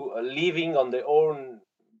to living on their own,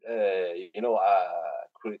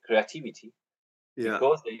 creativity, Yeah.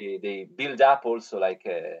 because they build up also like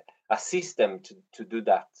a system to do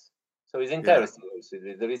that. So it's interesting. Also,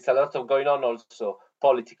 there is a lot of going on also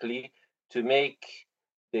politically to make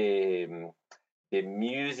the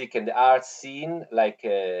music and the art scene like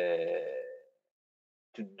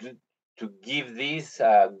to give this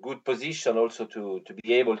a good position also to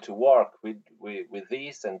be able to work with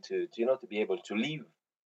this, and to be able to live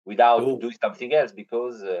without doing something else,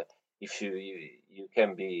 because if you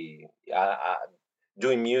can be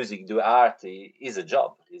doing music, do art is a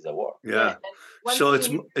job, is a work. Yeah. So it's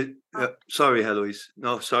sorry, Heloise.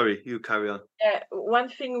 No, sorry, you carry on. One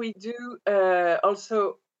thing we do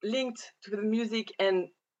also linked to the music and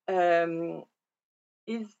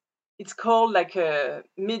it's called like a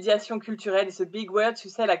médiation culturelle. It's a big word to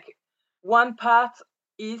say like one part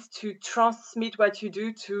is to transmit what you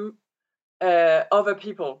do to other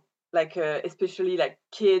people, like especially like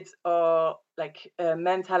kids, or like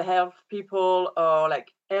mental health people, or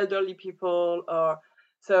like elderly people, or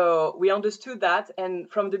so we understood that, and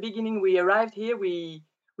from the beginning we arrived here, we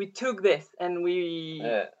took this and we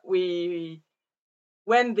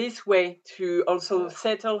went this way to also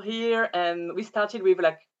settle here, and we started with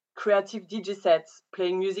like creative DJ sets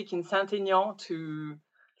playing music in Saint-Aignan to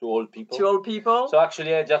old people. So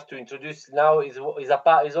actually, just to introduce now is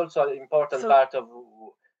also an important part of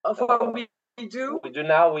what we do. We do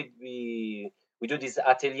now. We do this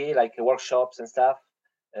atelier, like workshops and stuff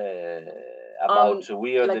about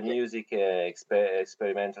weird like music,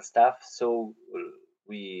 experimental stuff. So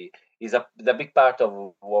is the big part of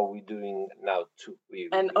what we're doing now too.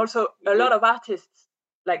 Also a lot of artists,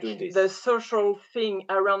 like the social thing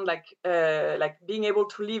around like being able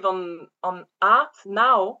to live on art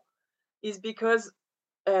now is because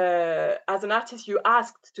as an artist you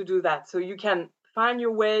asked to do that, so you can find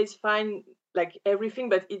your ways, find like everything,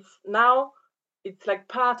 but it's like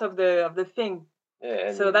part of the thing.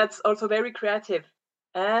 So that's also very creative.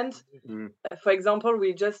 And for example,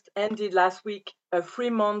 we just ended last week a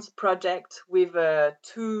 3-month project with a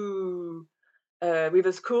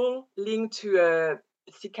school linked to a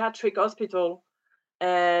psychiatric hospital,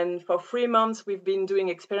 and for 3 months we've been doing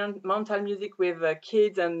experimental music with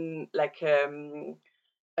kids and like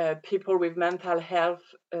people with mental health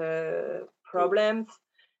problems.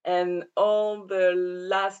 And all the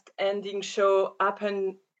last ending show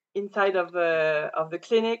happened inside of the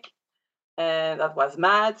clinic, and that was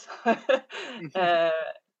mad.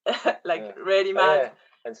 Really mad.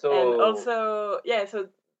 And also so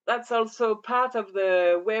that's also part of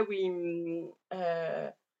the way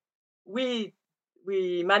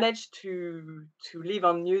we managed to live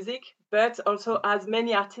on music, but also as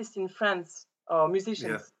many artists in France or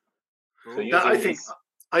musicians.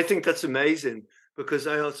 I think that's amazing, because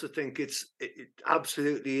I also think it's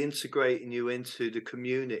absolutely integrating you into the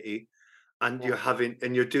community, and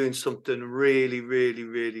you're doing something really, really,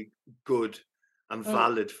 really good and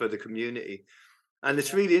valid for the community. And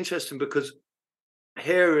it's really interesting because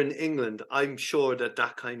here in England, I'm sure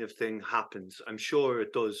that kind of thing happens. I'm sure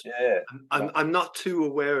it does. Yeah. I'm not too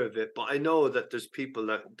aware of it, but I know that there's people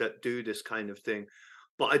that do this kind of thing.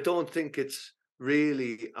 But I don't think it's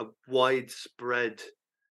really a widespread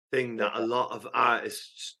thing that a lot of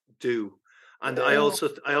artists do. And I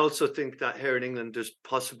also think that here in England there's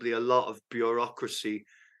possibly a lot of bureaucracy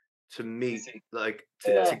to meet, like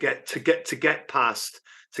to get past,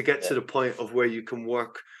 to get to the point of where you can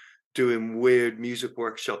work doing weird music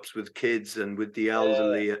workshops with kids and with the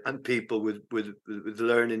elderly and people with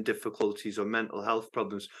learning difficulties or mental health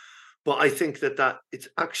problems. But I think that it's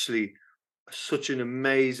actually such an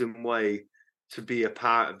amazing way to be a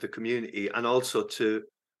part of the community, and also to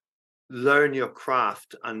learn your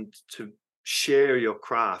craft and to share your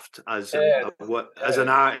craft as as an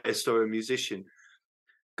artist or a musician,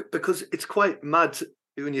 because it's quite mad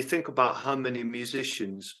when you think about how many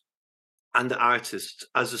musicians and artists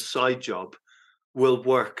as a side job will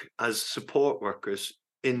work as support workers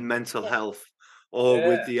in mental health or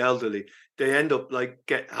with the elderly. They end up like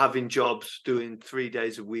having jobs doing 3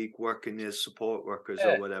 days a week working as support workers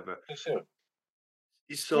or whatever. For sure.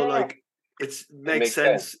 So like it makes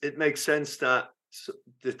sense. It makes sense that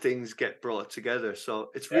the things get brought together. So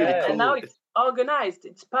it's really cool. And now it's organized.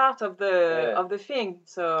 It's part of the thing.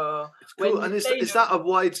 So it's cool. when And you play, is that a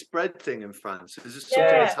widespread thing in France? Is it something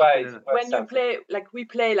Yeah, that's happening? when you play, like we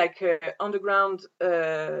play like underground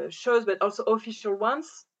shows, but also official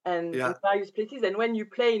ones and in various places. And when you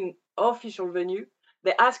play in official venue,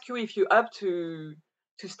 they ask you if you're up to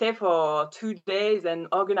stay for 2 days and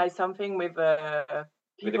organize something with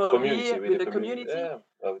people with the community, of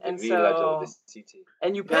the and village of the so city.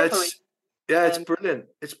 and you pay for it. Yeah, it's And brilliant.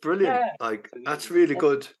 It's brilliant. Yeah, Like that's really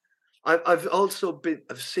good. I've also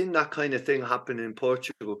I've seen that kind of thing happen in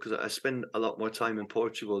Portugal because I spend a lot more time in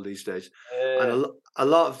Portugal these days, and a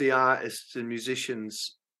lot of the artists and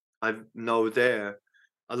musicians I know there,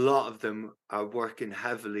 a lot of them are working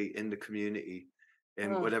heavily in the community,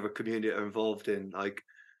 in whatever community they're involved in. Like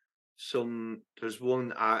there's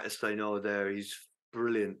one artist I know there. He's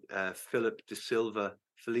brilliant. Philippe de Silva.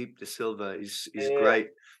 He's great,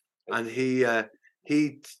 and he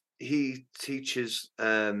teaches.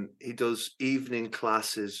 He does evening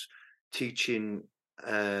classes teaching.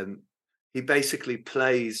 He basically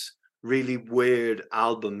plays really weird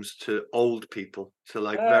albums to old people, to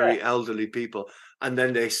like very elderly people, and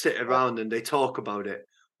then they sit around and they talk about it.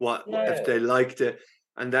 What if they liked it?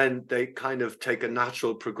 And then they kind of take a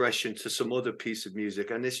natural progression to some other piece of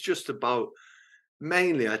music. And it's just about,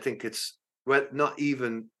 mainly, I think it's not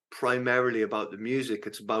even primarily about the music.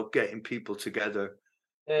 It's about getting people together.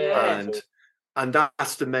 And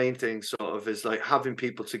that's the main thing, sort of, is like having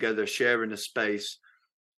people together, sharing a space,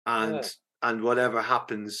 and whatever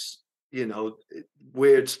happens,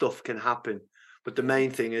 weird stuff can happen. But the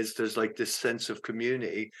main thing is there's like this sense of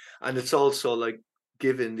community. And it's also like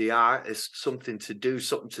giving the artist something to do,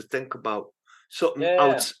 something to think about,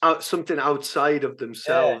 something something outside of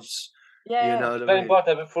themselves. You know what I very mean?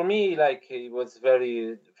 important. But for me, like it was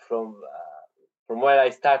very from where I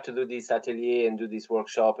start to do this atelier and do this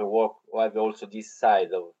workshop and have also this side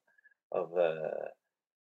of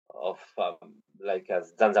like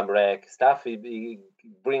as Zanzambrek stuff. It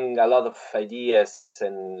bring a lot of ideas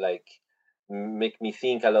and like make me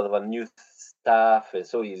think a lot of new stuff. And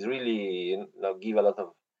so it's really give a lot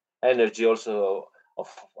of energy also of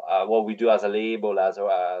what we do as a label, as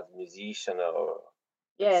a musician, or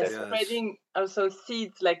spreading also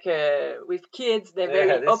seeds, like with kids, they're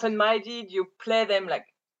very open-minded. You play them like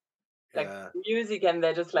music and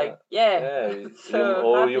they're just like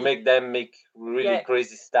or you make them make really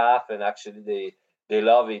crazy stuff and actually they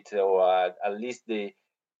love it, or at least they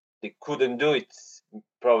couldn't do it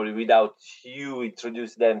probably without you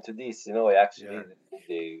introduce them to this, actually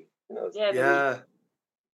they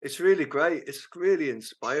it's really great. It's really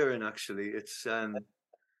inspiring, actually. It's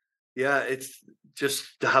it's just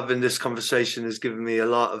having this conversation has given me a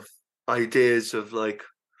lot of ideas of like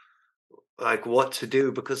what to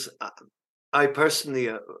do, because I personally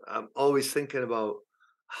I'm always thinking about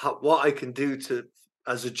what I can do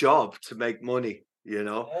as a job to make money.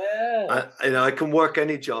 I can work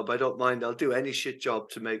any job. I don't mind. I'll do any shit job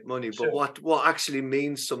to make money. But what actually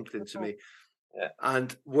means something to me,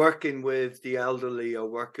 and working with the elderly, or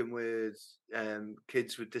working with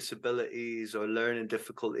kids with disabilities or learning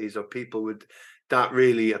difficulties, or people with that,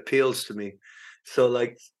 really appeals to me. So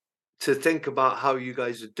like to think about how you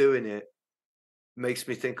guys are doing it makes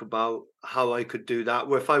me think about how I could do that.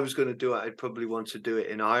 Where if I was going to do it, I'd probably want to do it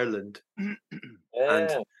in Ireland.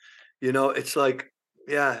 And it's like,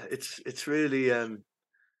 it's really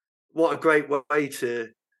what a great way to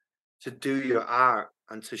do your art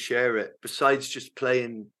and to share it, besides just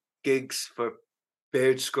playing gigs for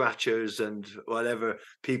beard scratchers and whatever,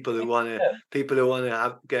 people who want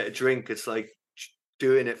to get a drink. It's like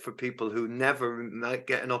doing it for people who never might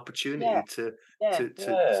get an opportunity to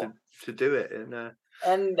do it,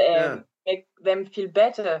 and make them feel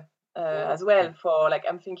better as well. For like,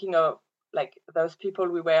 I'm thinking of like those people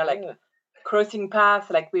we were like crossing paths,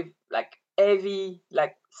 like with like heavy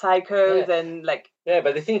like cycles and like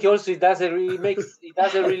but I think also it doesn't really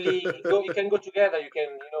go, it can go together. You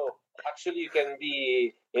can actually you can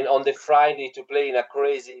be on the Friday to play in a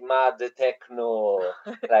crazy mad techno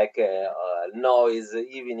like noise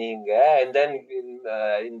evening, and then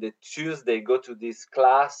in the Tuesday go to this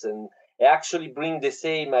class and actually bring the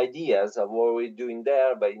same ideas of what we're doing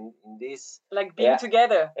there, but in this like being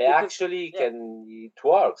together. Actually, it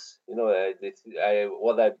works.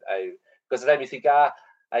 Because then you think,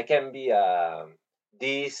 I can be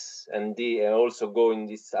this and also go in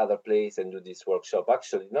this other place and do this workshop.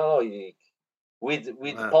 Actually, no, with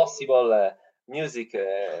possible music,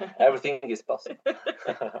 everything is possible.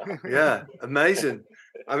 Amazing.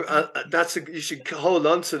 You should hold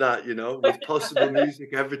on to that. With possible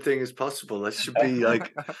music, everything is possible. That should be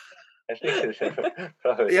like I think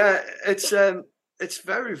probably. Yeah, it's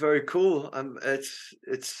very, very cool.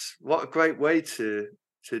 It's what a great way to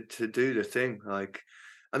do the thing. Like,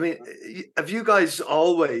 I mean, have you guys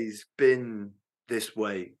always been this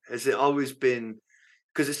way? Has it always been?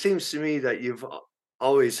 Because it seems to me that you've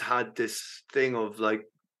always had this thing of like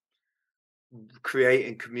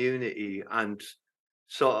creating community and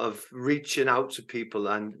sort of reaching out to people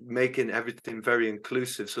and making everything very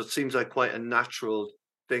inclusive. So it seems like quite a natural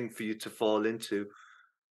thing for you to fall into.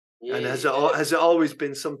 Yeah, And has it always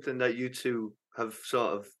been something that you two have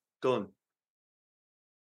sort of done?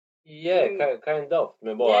 yeah, kind of.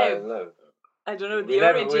 Maybe Yeah. I don't know. I don't know We the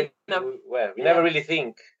never, origin we, of. well, we yeah. never really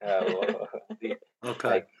think. Okay.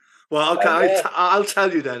 Like, Well, okay, yeah. I'll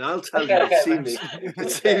tell you then. I'll tell you. Okay, It seems maybe.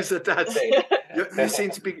 it seems that that's Say.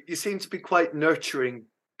 you seem to be quite nurturing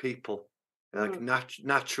people, like Mm.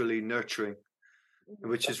 naturally nurturing,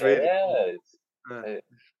 which is Okay, really yeah.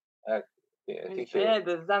 yeah. I think Yeah,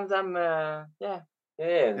 the Zamzam. Yeah.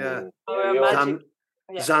 yeah, and Yeah. Our we all- magic.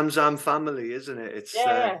 Yeah. Zamzam family, isn't it? It's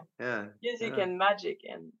Yeah. yeah. Music yeah. and magic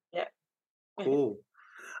and yeah. Cool.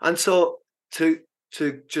 And so to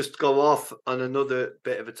just go off on another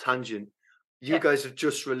bit of a tangent, you Yeah. guys have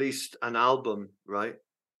just released an album, right?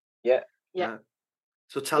 Yeah. Yeah.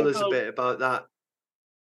 So tell It's us a called bit about that.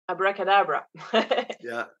 Abracadabra.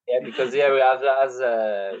 Yeah. Yeah, because yeah, we as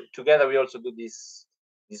together we also do this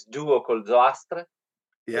duo called Zoastre.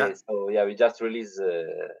 Yeah. So yeah, we just released.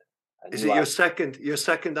 Is it your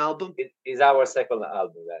second album? It is our second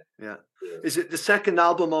album. Yeah. Yeah. Is it the second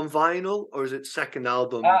album on vinyl or is it second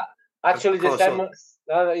album? Actually, the across same.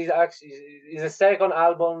 No, it's actually is the second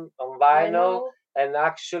album on vinyl, and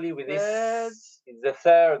actually with this it's the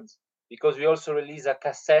third because we also released a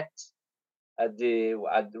cassette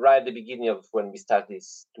right at the beginning of when we start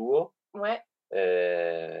this tour. Ouais.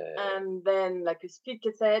 And then like a split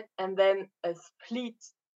cassette, and then a split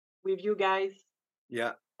with you guys.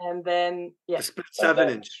 Yeah. And then The split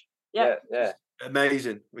 7-inch. Yeah.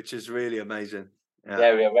 Amazing, which is really amazing.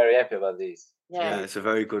 Yeah, we are very happy about this. Yeah, it's a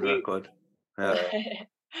very good record. Yeah.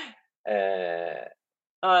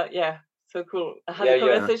 So cool. I had a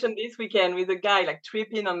conversation this weekend with a guy like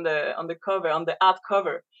tripping on the cover, on the art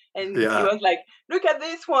cover. And he was like, look at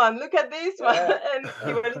this one, and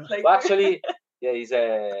he was like well, actually, yeah, he's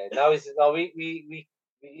now we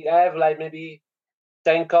have like maybe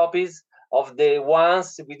 10 copies of the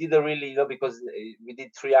ones we didn't really because we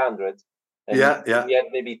did 300. And we had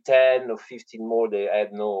maybe 10 or 15 more. They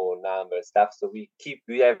had no number stuff, so we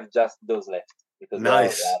have just those left because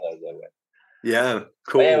nice. The others are yeah,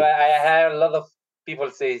 cool. Anyway, I heard a lot of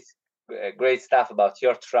people say great stuff about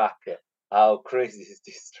your track. How crazy is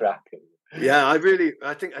this track? Yeah, I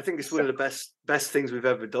think it's one of the best things we've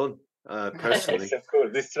ever done. Personally, it's so cool.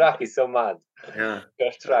 This track is so mad. Yeah,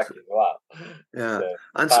 your track is wow. Yeah,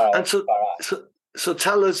 so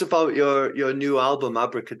tell us about your new album,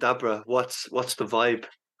 Abracadabra. What's the vibe?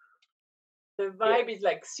 The vibe is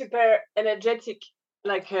like super energetic,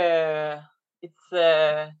 like it's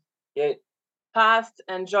fast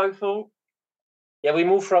and joyful. Yeah, we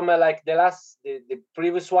moved from like the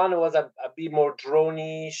previous one was a bit more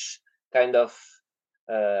drone-ish, kind of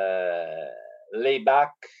laid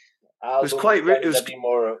back album. It was a bit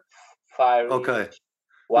more fiery. Okay. It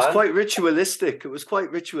was quite ritualistic. It was quite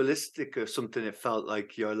ritualistic or something. It felt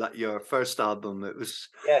like your first album. It was.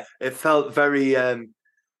 Yeah. It felt very.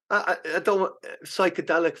 I don't.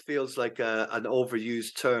 Psychedelic feels like an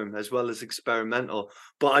overused term as well as experimental.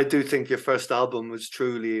 But I do think your first album was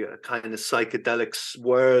truly a kind of psychedelic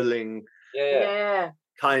swirling. Yeah.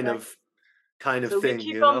 Kind of so thing. We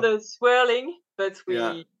keep on the swirling, but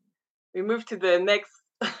we move to the next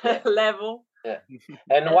level. Yeah,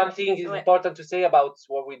 and one thing is important to say about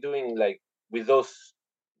what we're doing, like with the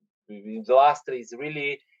Astra, is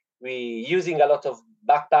really we using a lot of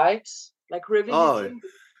bagpipes, like revisiting.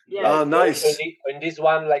 Oh, nice. In this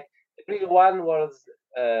one, like the previous one was,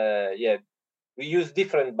 we use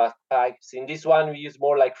different bagpipes. In this one, we use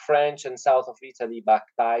more like French and south of Italy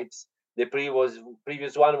bagpipes. The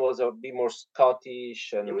previous one was a bit more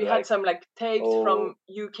Scottish, and we had some like tapes from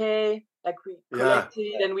UK, like we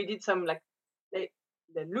collected, and we did some like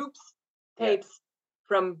the loops tapes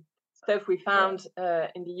from stuff we found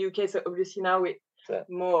in the UK. So obviously now we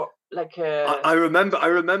more like I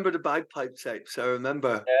remember the bagpipe tapes. I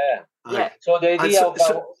remember. So the idea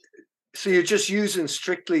so you're just using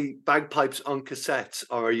strictly bagpipes on cassettes,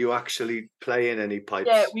 or are you actually playing any pipes?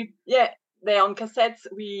 They're on cassettes.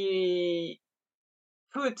 We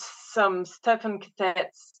put some stuff on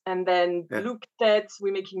cassettes, and then loop cassettes.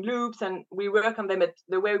 We're making loops, and we work on them.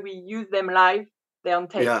 The way we use them live, they're on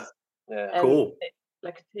tapes. Yeah. Cool.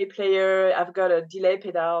 like a tape player. I've got a delay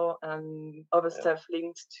pedal and other stuff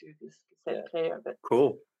linked to this cassette player. But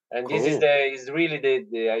cool. And cool. this is really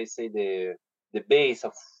the base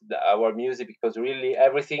of our music, because really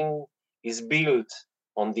everything is built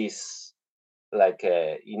on this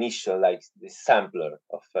initial the sampler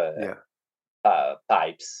of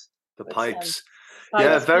pipes. The pipes.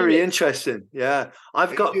 Yeah, very interesting. Yeah,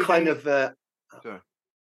 I've got kind of.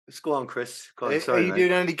 Let's go on, Chris. Go on, sorry, are you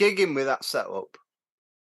doing any gigging with that setup?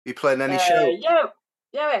 You playing any shows?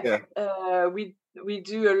 Yeah. We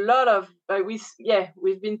do a lot of.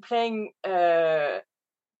 We've been playing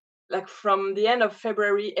like from the end of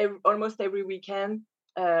February, almost every weekend,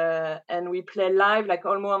 and we play live, like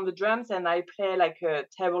Olmo on the drums, and I play like a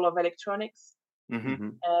table of electronics. Mm-hmm.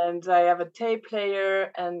 And I have a tape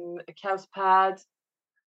player and a chaos pad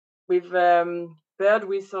with bird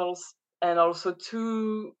whistles, and also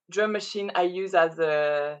 2 drum machines I use as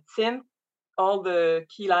a synth. All the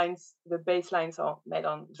key lines, the bass lines are made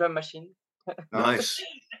on drum machine. Nice.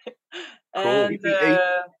 And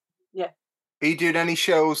Are you doing any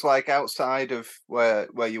shows like outside of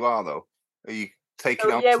where you are though? Are you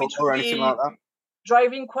taking on tour or anything like that?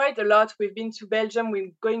 Driving quite a lot. We've been to Belgium.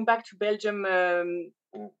 We're going back to Belgium in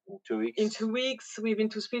 2 weeks. In 2 weeks, we've been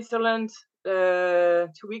to Switzerland 2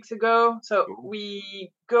 weeks ago. So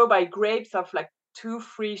we go by grapes of like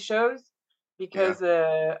 2-3 shows because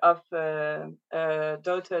of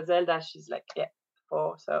daughter Zelda. She's like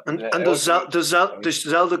 4. So and does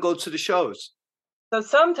Zelda go to the shows? So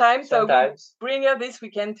sometimes. So we bring her this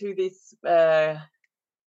weekend to this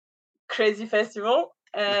crazy festival.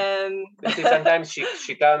 And sometimes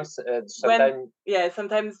she comes.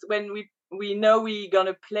 Sometimes when we know we're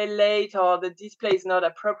gonna play late, or the display is not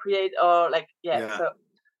appropriate, or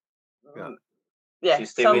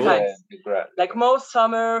sometimes like most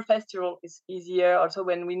summer festival is easier. Also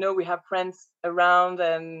when we know we have friends around,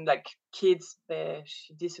 and like kids,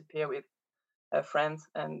 she disappear with her friends,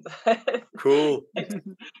 and cool.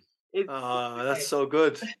 That's so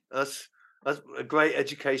good. That's a great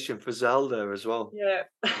education for Zelda as well. Yeah.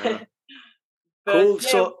 Cool.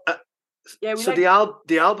 So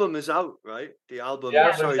the album is out, right? The album.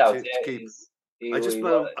 Sorry to keep. I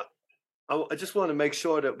just want to make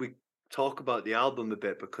sure that we talk about the album a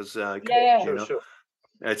bit, because sure.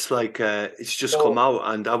 It's like it's just come out,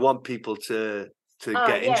 and I want people to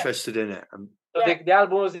get interested in it. So the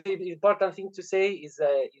album, the important thing to say is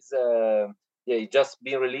it just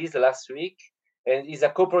been released last week, and is a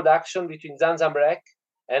co-production between Zanzambrec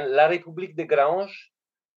and La République de Grange.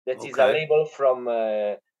 That is a label from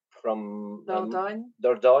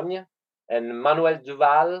Dordogne, and Manuel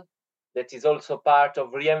Duval, that is also part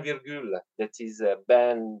of Rien Virgule. That is a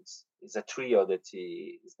band, is a trio that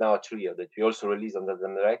is now a trio that we also released on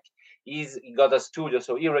Zanzambrec. He got a studio,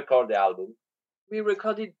 so he recorded the album. We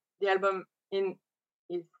recorded the album in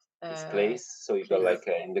his place. So you got like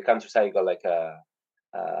in the countryside, you got like a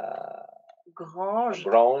grange,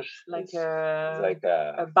 like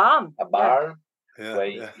a barn, where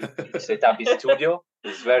he set up his studio.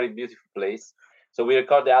 It's a very beautiful place. So we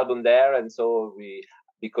record the album there, and so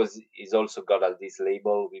because he's also got this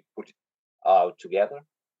label, we put it out together.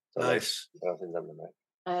 So nice.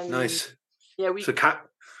 Nice. Yeah, so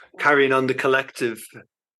carrying on the collective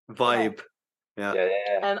vibe. Yeah.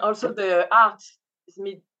 And also the art is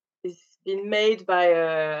been made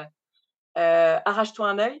by Arrache-toi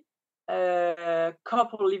un œil, a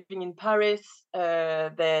couple living in Paris.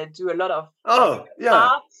 They do a lot of art.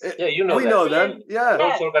 You know, we know them. Yeah,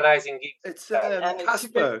 also organizing gigs. It's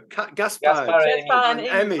Gaspar and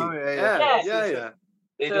Emmy. Yeah.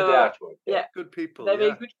 They do the artwork. Yeah, good people. They're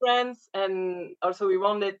very good friends, and also we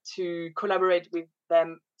wanted to collaborate with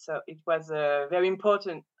them, so it was very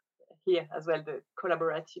important here as well, the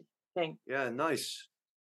collaborative thing. Yeah, nice.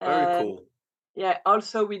 Very cool. Yeah,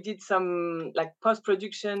 also we did some like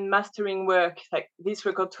post-production mastering work. Like this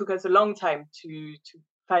record took us a long time to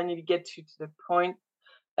finally get to the point.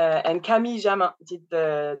 And Camille Jamin did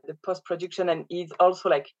the post-production, and he's also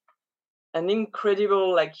like an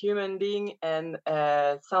incredible like human being and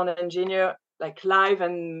sound engineer, like live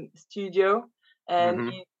and studio. And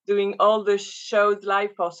he's doing all the shows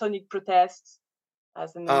live for Sonic Protests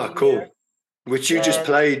as an engineer. Cool. Which you just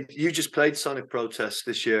played. You just played Sonic Protest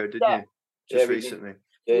this year, didn't you? Just recently.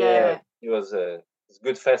 Yeah. It was a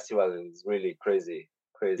good festival. It's really crazy.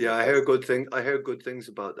 Yeah, I heard good things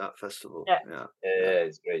about that festival. Yeah,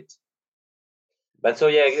 it's great. But so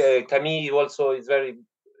Camille also is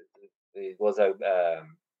it was a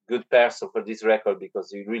good person for this record,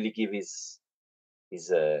 because he really give his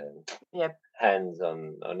hands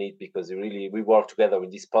on it, because we work together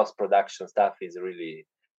with this post-production stuff. Is really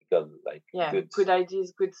got like good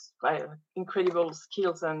ideas, good incredible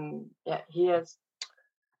skills, and he has.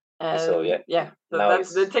 So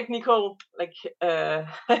that's the technical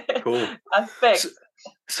cool aspect.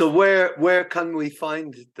 So where can we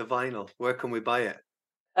find the vinyl? Where can we buy it?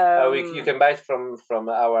 You can buy it from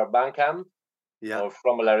our Bandcamp, or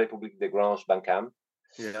from La République des Granges Bandcamp.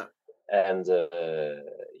 Yeah. And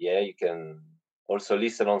you can also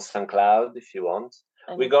listen on SoundCloud if you want.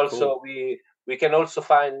 We can also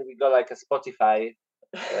we got like a Spotify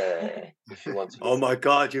if you want to. Oh my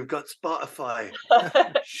God, you've got Spotify.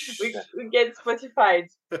 we get Spotify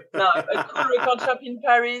now. A cool record shop in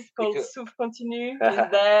Paris called Souffle Continue is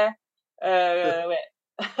there.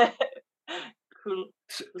 Cool.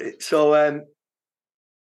 So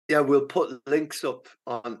we'll put links up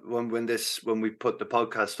on when we put the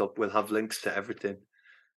podcast up. We'll have links to everything,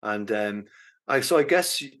 and I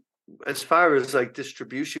guess as far as like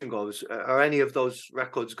distribution goes, are any of those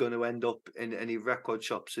records going to end up in any record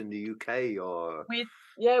shops in the UK or?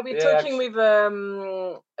 We're talking with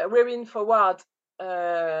Rerin Forward,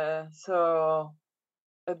 so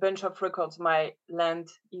a bunch of records might land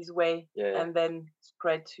his way and then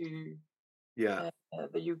spread to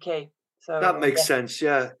the UK. So that makes sense.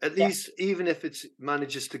 Yeah, at least even if it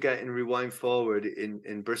manages to get in Rewind Forward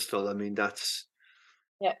in Bristol, I mean that's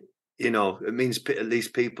it means at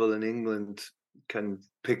least people in England can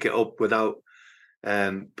pick it up without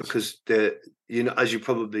because as you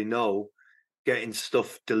probably know, getting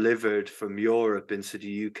stuff delivered from Europe into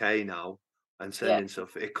the UK now and sending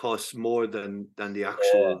stuff, it costs more than the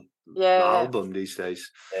actual album these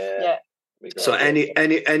days. So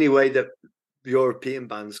any way that European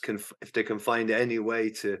bands can, if they can find any way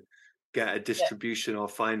to get a distribution or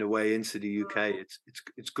find a way into the UK,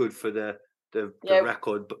 it's good for the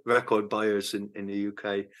record buyers in the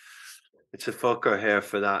UK. It's a fucker here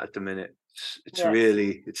for that at the minute. It's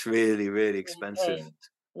really expensive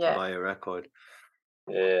to buy a record.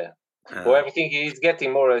 Well, everything is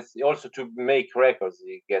getting more. Also, to make records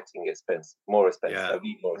is getting more expensive.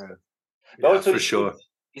 But also, for sure,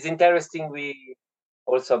 it's interesting. We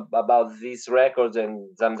also about these records and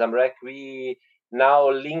Zamzam Rec. We now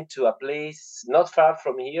link to a place not far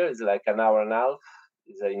from here. It's like an hour and a half.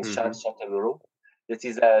 It's in Châtellerault. That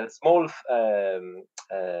is a small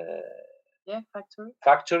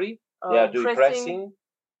factory. They are doing pressing.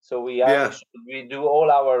 So we do all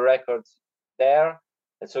our records there,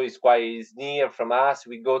 and so it's near from us.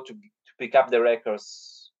 We go to pick up the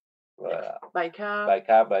records by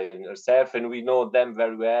car by yourself, and we know them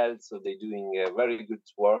very well. So they're doing very good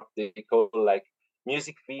work. They call like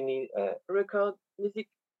music vinyl vinyl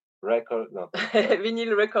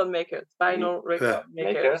record makers, vinyl record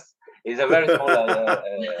makers. It's a very small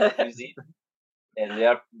music, and they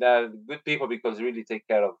are good people because they really take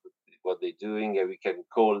care of what they're doing, and we can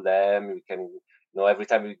call them. We can, every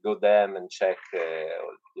time we go them and check,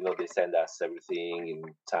 they send us everything in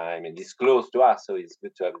time, and it's close to us, so it's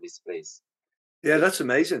good to have this place. Yeah, that's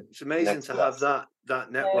amazing. It's amazing to have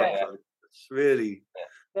that network. It's really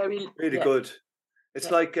good. It's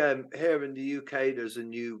like here in the UK, there's a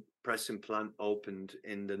new pressing plant opened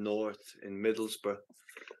in the north in Middlesbrough,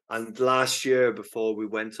 and last year before we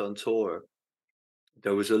went on tour,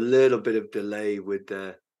 there was a little bit of delay with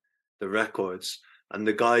the records, and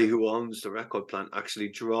the guy who owns the record plant actually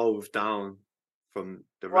drove down from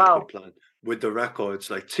the record plant with the records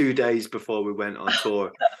like 2 days before we went on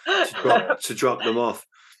tour to drop them off,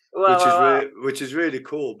 which is really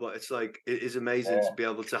cool. But it's like it is amazing to be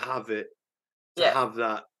able to have it, have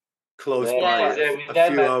that close by a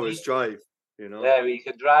few hours drive. We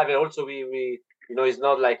could drive it. Also, we it's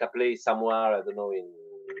not like a place somewhere, I don't know, in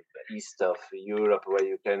east of Europe where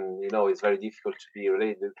you can, it's very difficult to be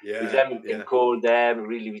related with them. You can call them,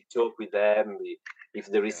 really, we talk with them. If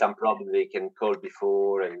there is some problem, they can call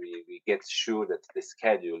before, and we get sure that the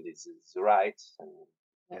schedule is right. And,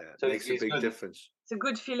 so it makes a big difference. It's a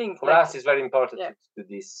good feeling. For us, it's very important to do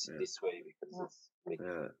this way because it's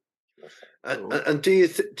And do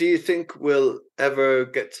you think we'll ever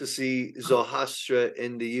get to see Zohastra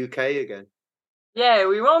in the UK again? Yeah,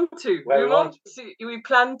 we want to. We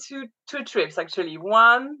plan two trips actually.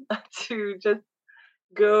 One to just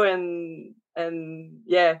go and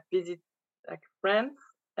visit like friends,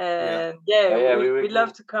 and we'd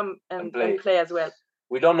love to come and play as well.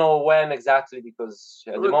 We don't know when exactly because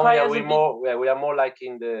at the moment we are more like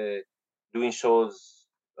in the doing shows,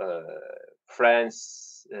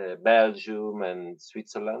 France, Belgium, and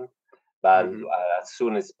Switzerland. But as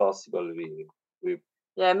soon as possible, we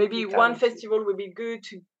maybe one festival would be good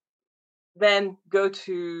to then go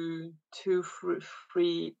to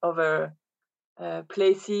 2-3 other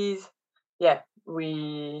places. Yeah,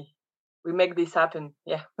 we make this happen.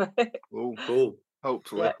 Yeah. Oh, cool.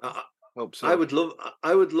 Hopefully. Yeah. Hope so. I would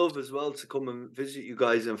love as well to come and visit you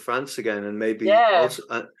guys in France again, and maybe also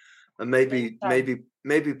and maybe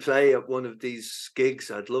play at one of these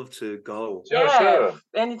gigs. I'd love to go. Sure.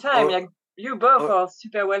 Anytime. You both are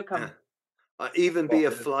super welcome. Even be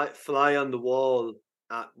a fly on the wall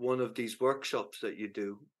at one of these workshops that you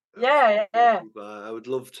do. Yeah. I would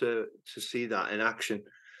love to see that in action.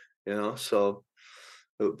 You know, so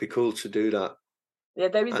it would be cool to do that. Yeah,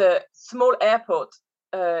 there is a small airport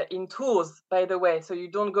in Tours, by the way, so you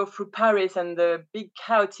don't go through Paris and the big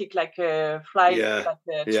chaotic flight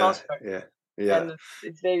transfer. Yeah. And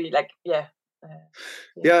it's very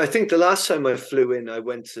I think the last time I flew in, I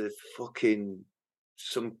went to fucking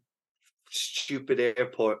some stupid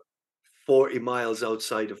airport 40 miles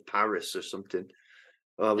outside of Paris or something.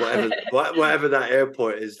 Whatever that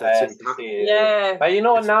airport is, that's in Paris. Yeah. But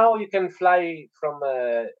now you can fly from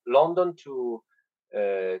London to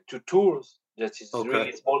Tours. That is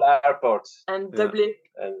really small airports. And Dublin.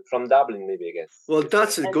 And from Dublin, maybe, I guess. Well,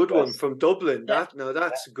 that's a good one from Dublin.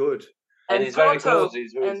 That's good. And it's very close.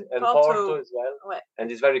 And Porto as well.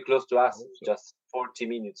 And it's very close to us. It's just 40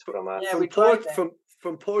 minutes from us. Yeah,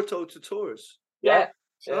 from Porto to Tours. Yeah.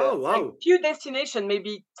 Oh, wow. Few destinations,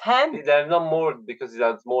 maybe 10. There are no more because it's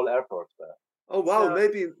a small airport. Oh, wow. So,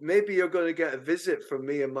 maybe you're going to get a visit from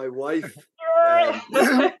me and my wife.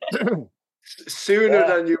 Sooner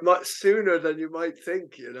than you might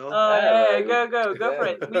think, you know. Go for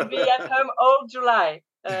it. We'll be at home all July.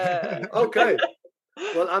 Okay.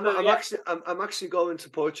 Well, I'm actually going to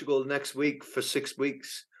Portugal next week for 6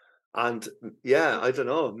 weeks, and I don't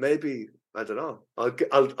know. Maybe I don't know.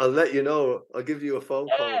 I'll let you know. I'll give you a phone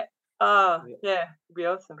call. It'd be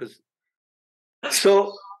awesome.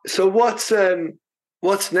 So what's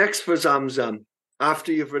next for Zamzam?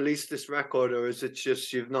 After you've released this record, or is it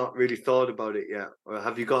just you've not really thought about it yet, or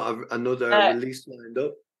have you got another release lined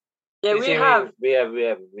up? Yeah, we have. We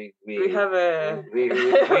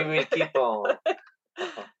will keep on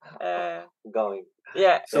going.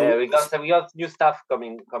 Yeah. So we got new stuff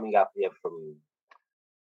coming up here from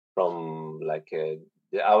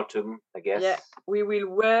the autumn, I guess. Yeah, we will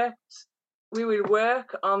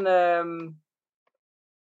work on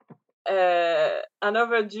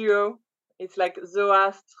another duo. It's like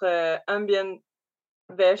Zoroastre ambient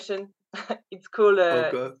version. It's called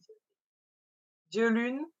Dieu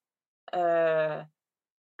Lune,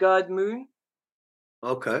 God Moon.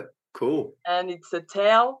 Okay, cool. And it's a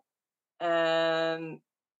tale, and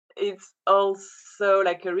it's also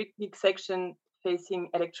like a rhythmic section facing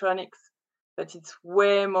electronics, but it's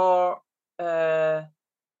way more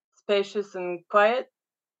spacious and quiet.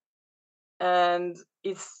 And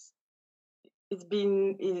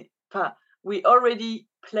we already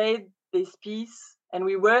played this piece and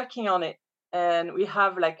we're working on it, and we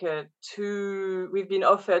have we've been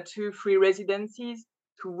offered 2 free residencies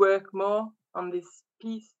to work more on this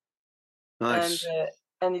piece. Nice.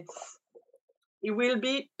 And it will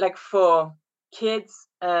be like for kids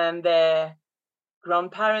and their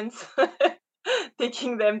grandparents,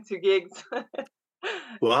 taking them to gigs.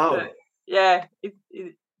 Wow. So, yeah, it's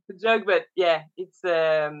a joke, but yeah, it's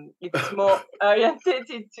more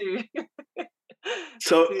oriented to.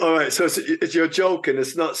 So all right, so it's you're joking.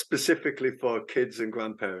 It's not specifically for kids and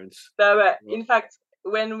grandparents. So in fact,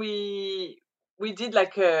 when we did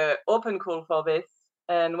like a open call for this,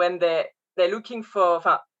 and when they're looking for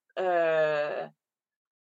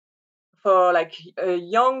like a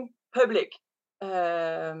young public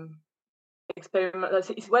experiment.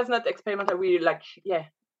 It was not experimental. We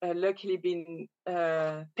luckily been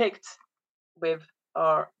picked with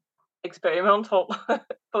our experimental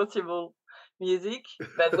possible music.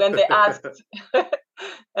 But when they asked, is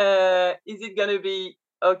it gonna be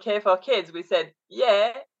okay for kids? We said,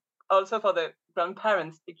 yeah, also for the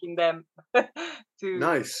grandparents, taking them to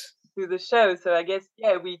the show. So I guess,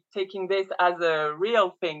 we're taking this as a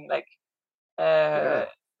real thing.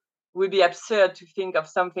 Would be absurd to think of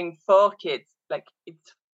something for kids. Like,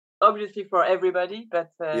 it's obviously for everybody,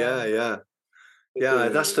 but that's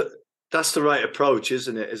the right approach,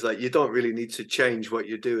 isn't it? It's like you don't really need to change what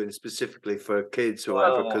you're doing specifically for kids or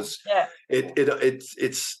whatever, because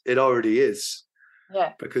it already is.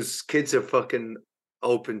 Yeah. Because kids are fucking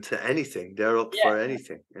open to anything. They're up for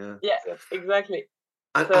anything. Yeah. Yeah, exactly.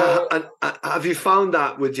 And have you found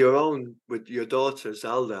that with your daughter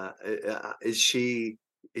Zelda? Is she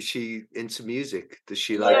into music? Does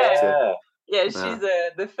she like to? Yeah, she's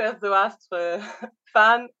the first Zoroastre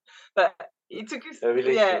fan, but it took us. I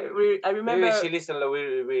remember she listened.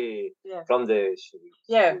 From the she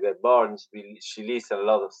got born. She listened a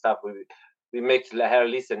lot of stuff. we make her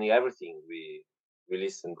listening everything we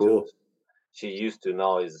listen to. She used to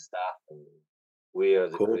know his stuff and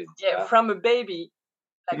weird stuff. From a baby,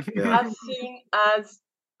 like as soon as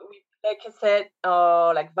we play cassette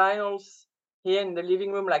or like vinyls here in the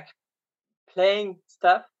living room, like playing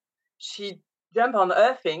stuff, she jump on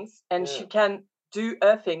her things and she can do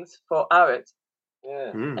her things for hours.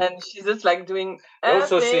 And she's just like doing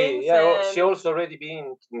also things. She also already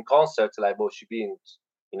been in concerts, like she been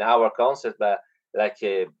in our concert, but like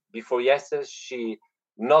before yesterday, she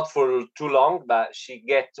not for too long, but she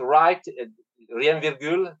get right. Rien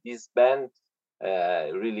Virgule, this band,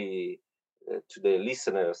 really to the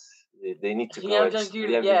listeners, they need to go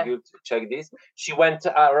to check this. She went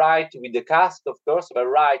right with the cast, of course, but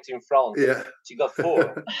right in front. Yeah. She got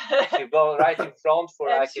 4. She got right in front for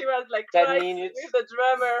and like she was like 10 right minutes with the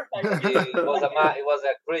drummer. It was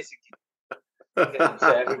a crazy kid. So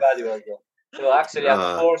everybody was there. So actually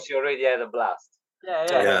at 4 she already had a blast.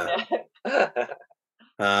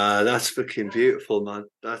 That's fucking beautiful, man.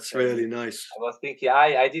 That's really nice. I was thinking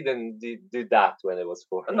I didn't do that when I was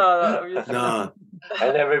 4. No.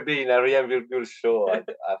 I never been a Rien Virgule show.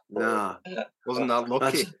 No. Wasn't that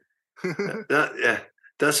lucky?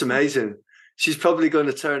 That's amazing. She's probably going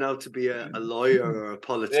to turn out to be a lawyer or a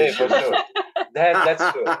politician. Yeah, for sure.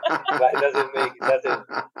 That's true. But it doesn't.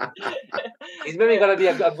 He's maybe going to be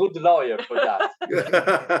a good lawyer for that.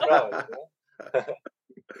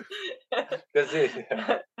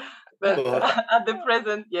 But at the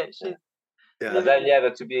present, she's. And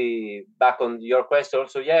then, to be back on your question,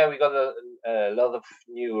 also, we got a lot of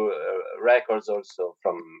new records also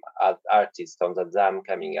from artists on the Zam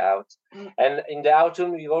coming out. And in the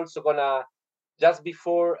autumn, we're also gonna, just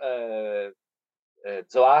before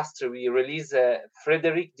Zoastre, we release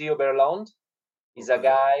Frédéric Dioberland. He's a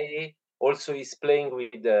guy, also he's playing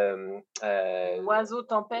with Oiseau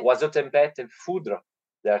Tempête and Foudre.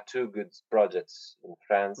 There are 2 good projects in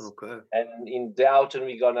France. And in the autumn,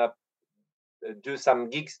 we're gonna do some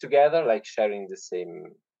gigs together, like sharing the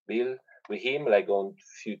same bill with him, like on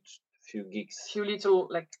few gigs. Few little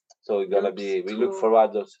like. So we're gonna be. We look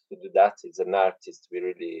forward also to do that. He's an artist. We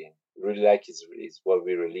really like his what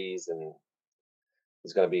we release, and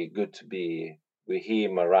it's gonna be good to be with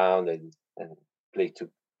him around and play.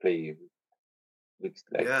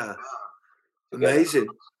 Like, amazing.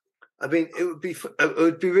 I mean, it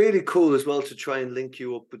would be really cool as well to try and link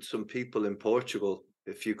you up with some people in Portugal.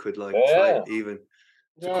 If you could try even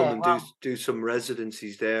to come and do some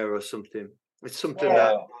residencies there or something. It's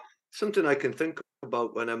something I can think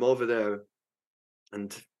about when I'm over there.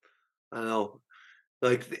 And I don't know,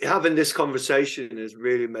 like having this conversation has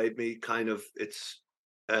really made me kind of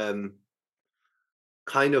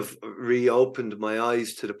reopened my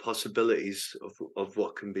eyes to the possibilities of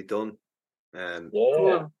what can be done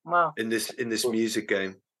in this music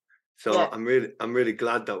game. So I'm really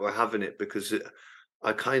glad that we're having it, because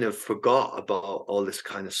I kind of forgot about all this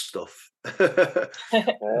kind of stuff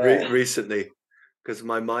recently, because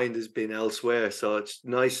my mind has been elsewhere. So it's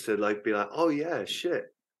nice to be like, oh yeah,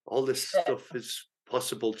 shit, all this stuff is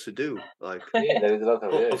possible to do. Like, there is a lot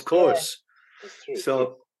of course.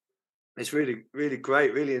 So it's really, really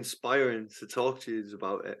great, really inspiring to talk to you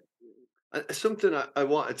about it. And something I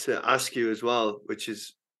wanted to ask you as well, which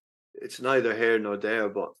is, it's neither here nor there,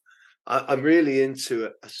 but I'm really into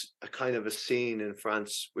a kind of a scene in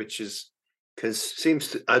France, which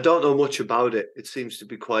I don't know much about it. It seems to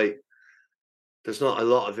be there's not a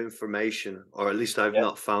lot of information, or at least I've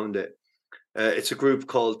not found it. It's a group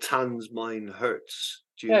called Tans Mine Hurts.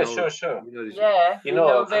 Do you know? Sure. You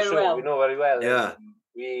know very well. We know very well. Yeah.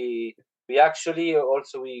 We actually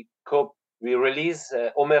also we release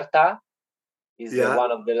Omerta is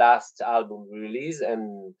one of the last album we released,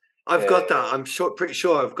 and I've got that. I'm pretty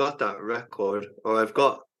sure I've got that record, or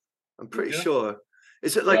I'm pretty sure.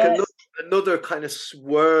 Is it like another kind of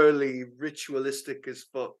swirly, ritualistic as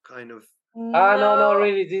fuck kind of? No,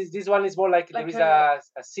 really. This one is more like there is a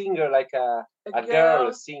singer, like a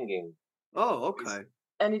girl singing. Oh, okay.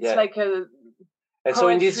 And it's like a. And so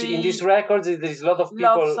in this record, there's a lot of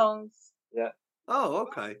people. Love songs. Yeah. Oh,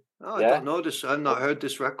 okay. Oh, I don't know this. I've not heard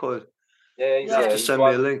this record. You have to send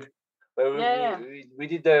me a link. We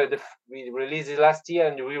did we released it last year,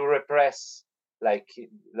 and we repress like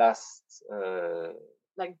last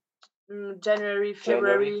January,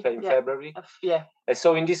 February. February. And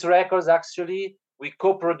so in these records, actually, we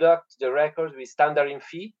co-product the record with Standard in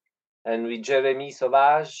Phi and with Jérémy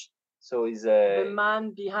Sauvage. So he's the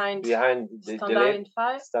man behind the Standard in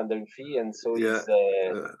Phi. Standard in Phi, and so he's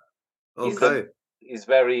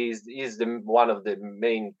he's one of the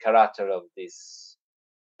main character of this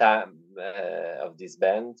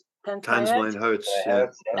band. Tanzmine Hurts,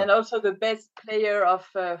 and also the best player of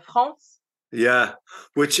France. Yeah,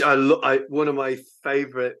 which one of my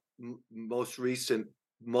favorite, most recent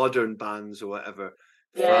modern bands or whatever.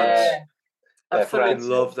 France. I fucking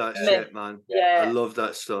love that shit, man. I love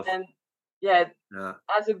that stuff. And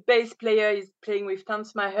as a bass player, he's playing with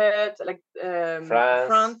Tanzmine Hurts, like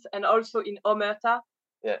France, and also in Omerta.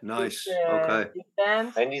 Yeah, nice. Okay.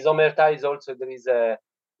 And his Omerta is also is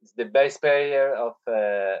the bass player of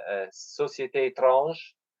Société Étrange,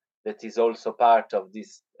 that is also part of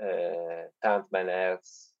this Tanzmine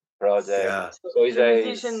Hurts project. Yeah. So he's a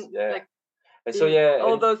musician,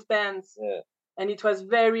 all those bands. Yeah. And it was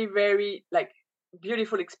very, very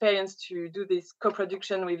beautiful experience to do this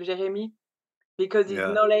co-production with Jeremy, because his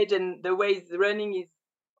knowledge and the way he's running his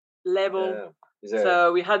label.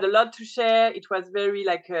 So we had a lot to share. It was very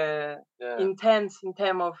intense in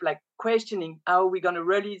terms of questioning how we're gonna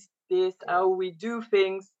release this, how we do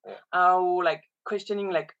things, how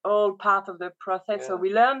questioning all part of the process. So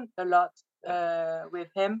we learned a lot with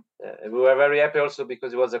him. We were very happy also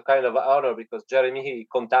because it was a kind of honor, because Jeremy, he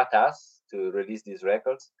contacted us to release these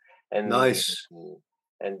records. And nice.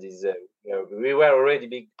 And we were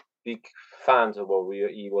already big fans of what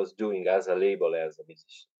he was doing as a label, as a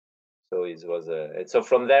musician. So it was and so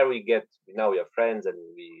from there we are friends, and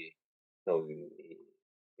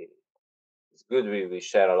it's good. We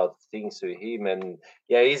share a lot of things with him, and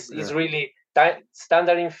he's really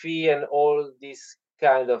standard in fee and all this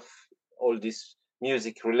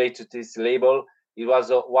music related to this label. It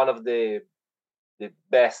was one of the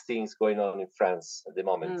best things going on in France at the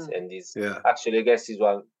moment, and this actually, I guess,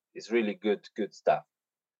 is really good stuff.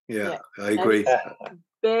 Yeah, I agree.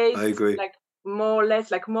 I agree. More or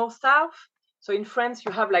less more south. So in France,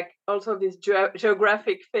 you have also this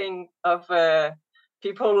geographic thing of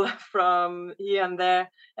people from here and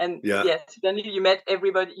there, and suddenly you meet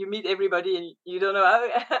everybody, and you don't know how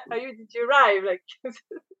did you arrive?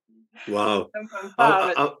 Wow.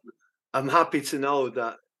 I'm happy to know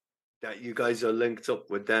that you guys are linked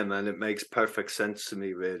up with them, and it makes perfect sense to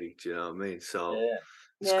me, really. Do you know what I mean? So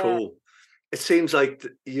it's cool. It seems like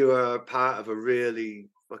you are part of a really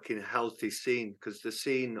fucking healthy scene, because the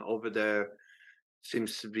scene over there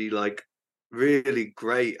seems to be really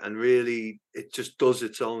great, and really it just does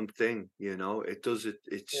its own thing. It does it.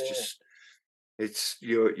 It's just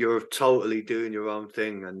you're totally doing your own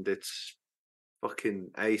thing, and it's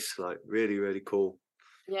fucking ace. Really, really cool.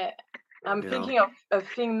 Yeah. I'm thinking of a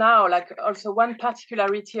thing now, also one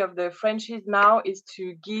particularity of the Frenchies now is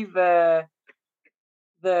to give their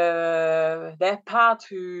part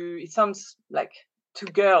to, it sounds to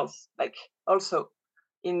girls, also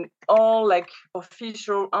in all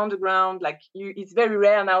official underground, it's very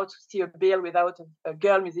rare now to see a bill without a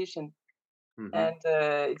girl musician. And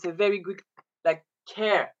it's a very good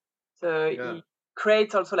care. So it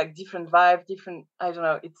creates also different vibe, different, I don't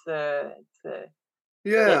know,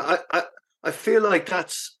 I feel like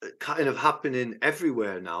that's kind of happening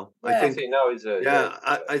everywhere now. I think now is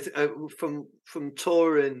from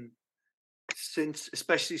touring,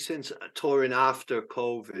 especially since touring after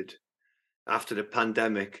COVID, after the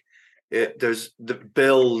pandemic, the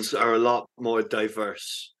bills are a lot more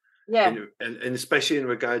diverse. And especially in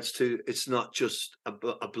regards to, it's not just a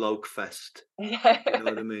bloke fest. You know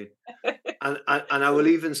what I mean? And I will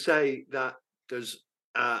even say that there's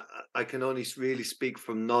I can only really speak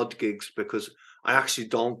from Nod gigs, because I actually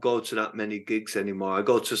don't go to that many gigs anymore. I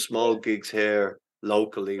go to small gigs here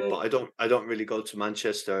locally, but I don't really go to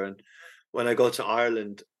Manchester. And when I go to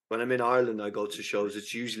Ireland, when I'm in Ireland, I go to shows.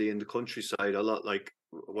 It's usually in the countryside, a lot like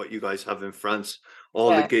what you guys have in France.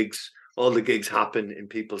 All the gigs happen in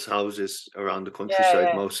people's houses around the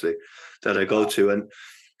countryside, mostly, that I go to, and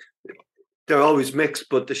they're always mixed.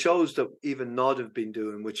 But the shows that even Nod have been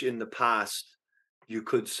doing, which in the past you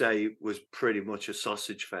could say was pretty much a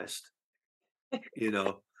sausage fest,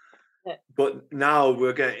 but now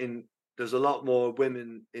there's a lot more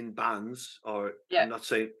women in bands, or I'm not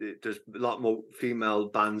saying there's a lot more female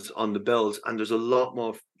bands on the bills, and there's a lot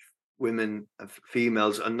more women and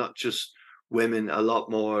females, and not just women, a lot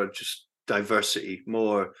more just diversity,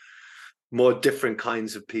 more different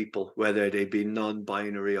kinds of people, whether they be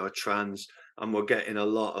non-binary or trans. And we're getting a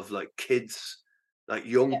lot of kids,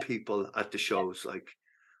 young people at the shows.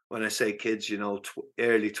 When I say kids,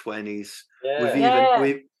 early 20s.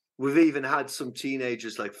 We've even had some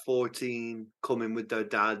teenagers 14 coming with their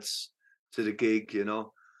dads to the gig,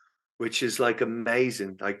 which is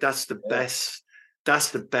amazing. That's the best.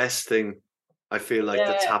 That's the best thing I feel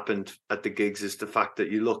that's happened at the gigs, is the fact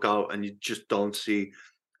that you look out and you just don't see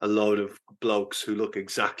a load of blokes who look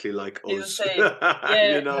exactly like us. You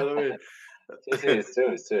know what I mean? It's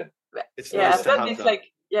true. It's nice to have this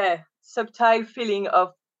that. subtle feeling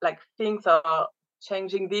of like things are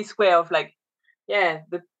changing this way of like,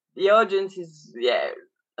 the audience is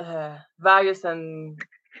various and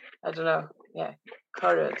I don't know,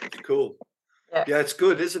 colored. It's cool. Yeah, it's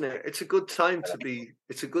good, isn't it? It's a good time to be.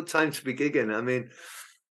 It's a good time to be gigging. I mean,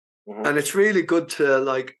 and it's really good to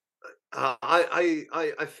like.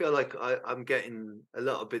 I feel like I'm getting a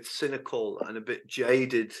little bit cynical and a bit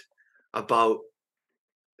jaded about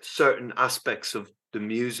certain aspects of the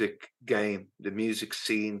music game, the music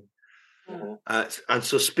scene, and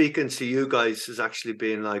so speaking to you guys has actually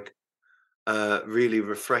been like really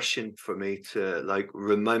refreshing for me to like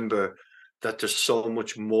remember that there's so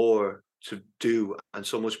much more to do and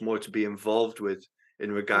so much more to be involved with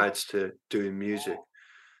in regards to doing music.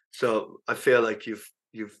 So I feel like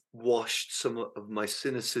you've washed some of my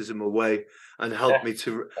cynicism away and helped me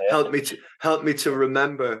to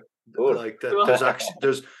remember like that there's actually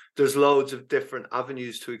there's loads of different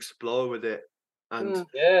avenues to explore with it, and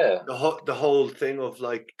the whole thing of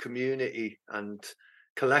like community and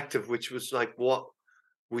collective, which was like what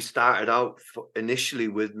we started out initially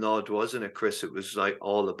with Nod, wasn't it, Chris? It was like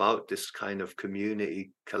all about this kind of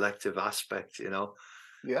community collective aspect, you know.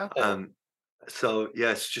 So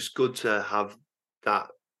yeah, it's just good to have that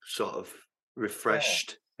sort of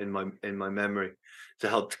refreshed in my memory to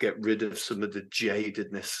help to get rid of some of the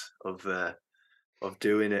jadedness of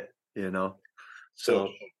doing it, you know. So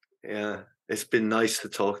yeah, it's been nice to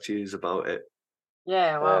talk to you about it.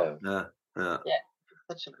 Yeah, wow.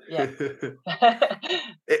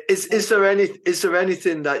 Is there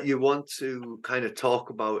anything that you want to kind of talk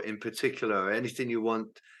about in particular, or anything you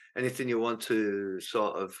want to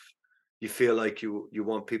sort of, you feel like you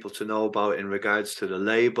want people to know about in regards to the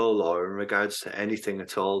label or in regards to anything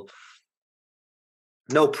at all?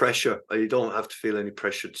 No pressure. You don't have to feel any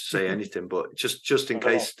pressure to say anything, but just in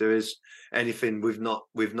case there is anything we've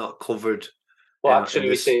not covered. Well, actually,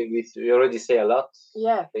 we already say a lot.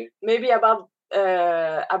 Yeah, maybe about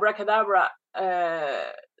Abracadabra.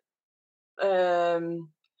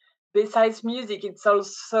 Besides music, it's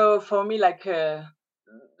also for me like an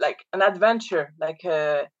adventure, like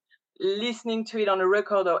listening to it on a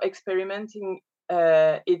record or experimenting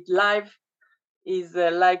it live is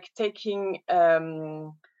like taking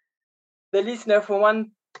the listener from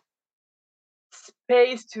one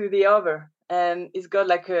space to the other, and it's got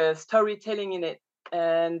like a storytelling in it,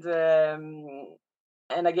 and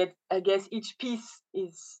I guess each piece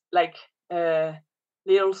is like a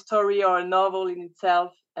little story or a novel in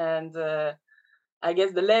itself, and I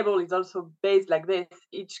guess the label is also based like this.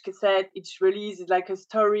 Each cassette, each release is like a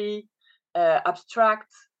story,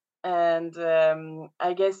 abstract, and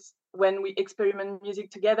I guess when we experiment music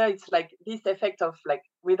together, it's like this effect of like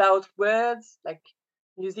without words, like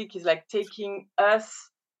music is like taking us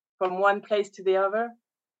from one place to the other,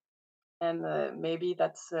 and maybe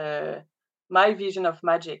that's my vision of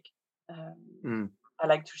magic. I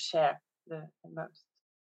like to share the most.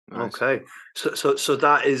 Okay, so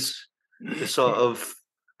that is the sort of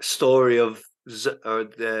story of or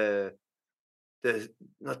the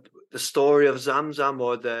story of Zamzam,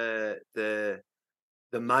 or the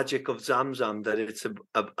magic of Zamzam, that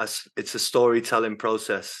it's a storytelling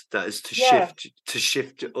process that is to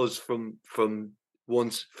shift us from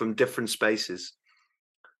different spaces.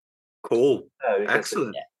 Cool.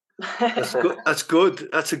 Excellent. That's good. That's good.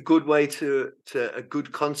 That's a good way to a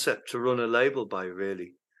good concept to run a label by,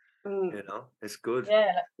 really. You know, it's good.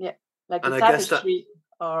 Like a tapestry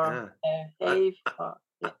or a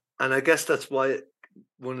and I guess that's why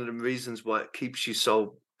one of the reasons why it keeps you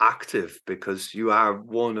so active, because you are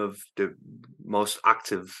one of the most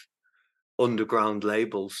active underground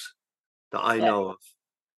labels that I know of.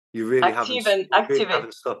 You really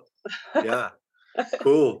haven't stopped. Yeah.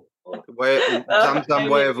 Cool. Zamzam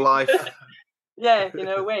way of life. Yeah, in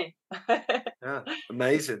a way. Yeah,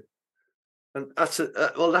 amazing. And that's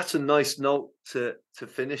a nice note to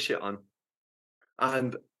finish it on.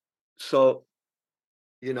 And so,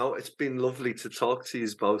 you know, it's been lovely to talk to you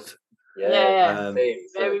both.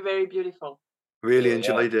 Very, very beautiful. Really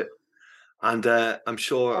enjoyed it. And I'm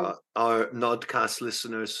sure our Gnodcast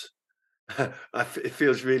listeners, it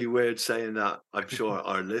feels really weird saying that. I'm sure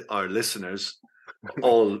our listeners,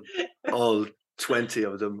 all 20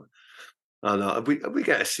 of them, I know we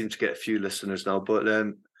seem to get a few listeners now, but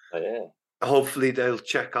hopefully they'll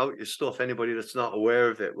check out your stuff. Anybody that's not aware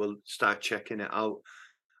of it will start checking it out.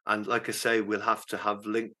 And like I say, we'll have to have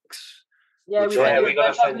links. Yeah, we're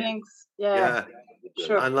gonna have links. Yeah.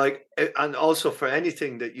 Sure. And also for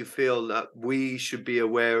anything that you feel that we should be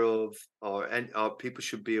aware of, or people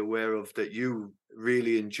should be aware of that you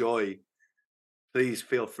really enjoy, please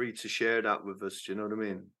feel free to share that with us. Do you know what I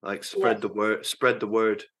mean? Like spread the word. Spread the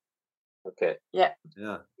word. Okay. Yeah.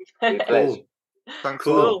 Yeah. Cool. Thanks.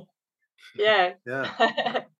 Cool. Yeah. Yeah.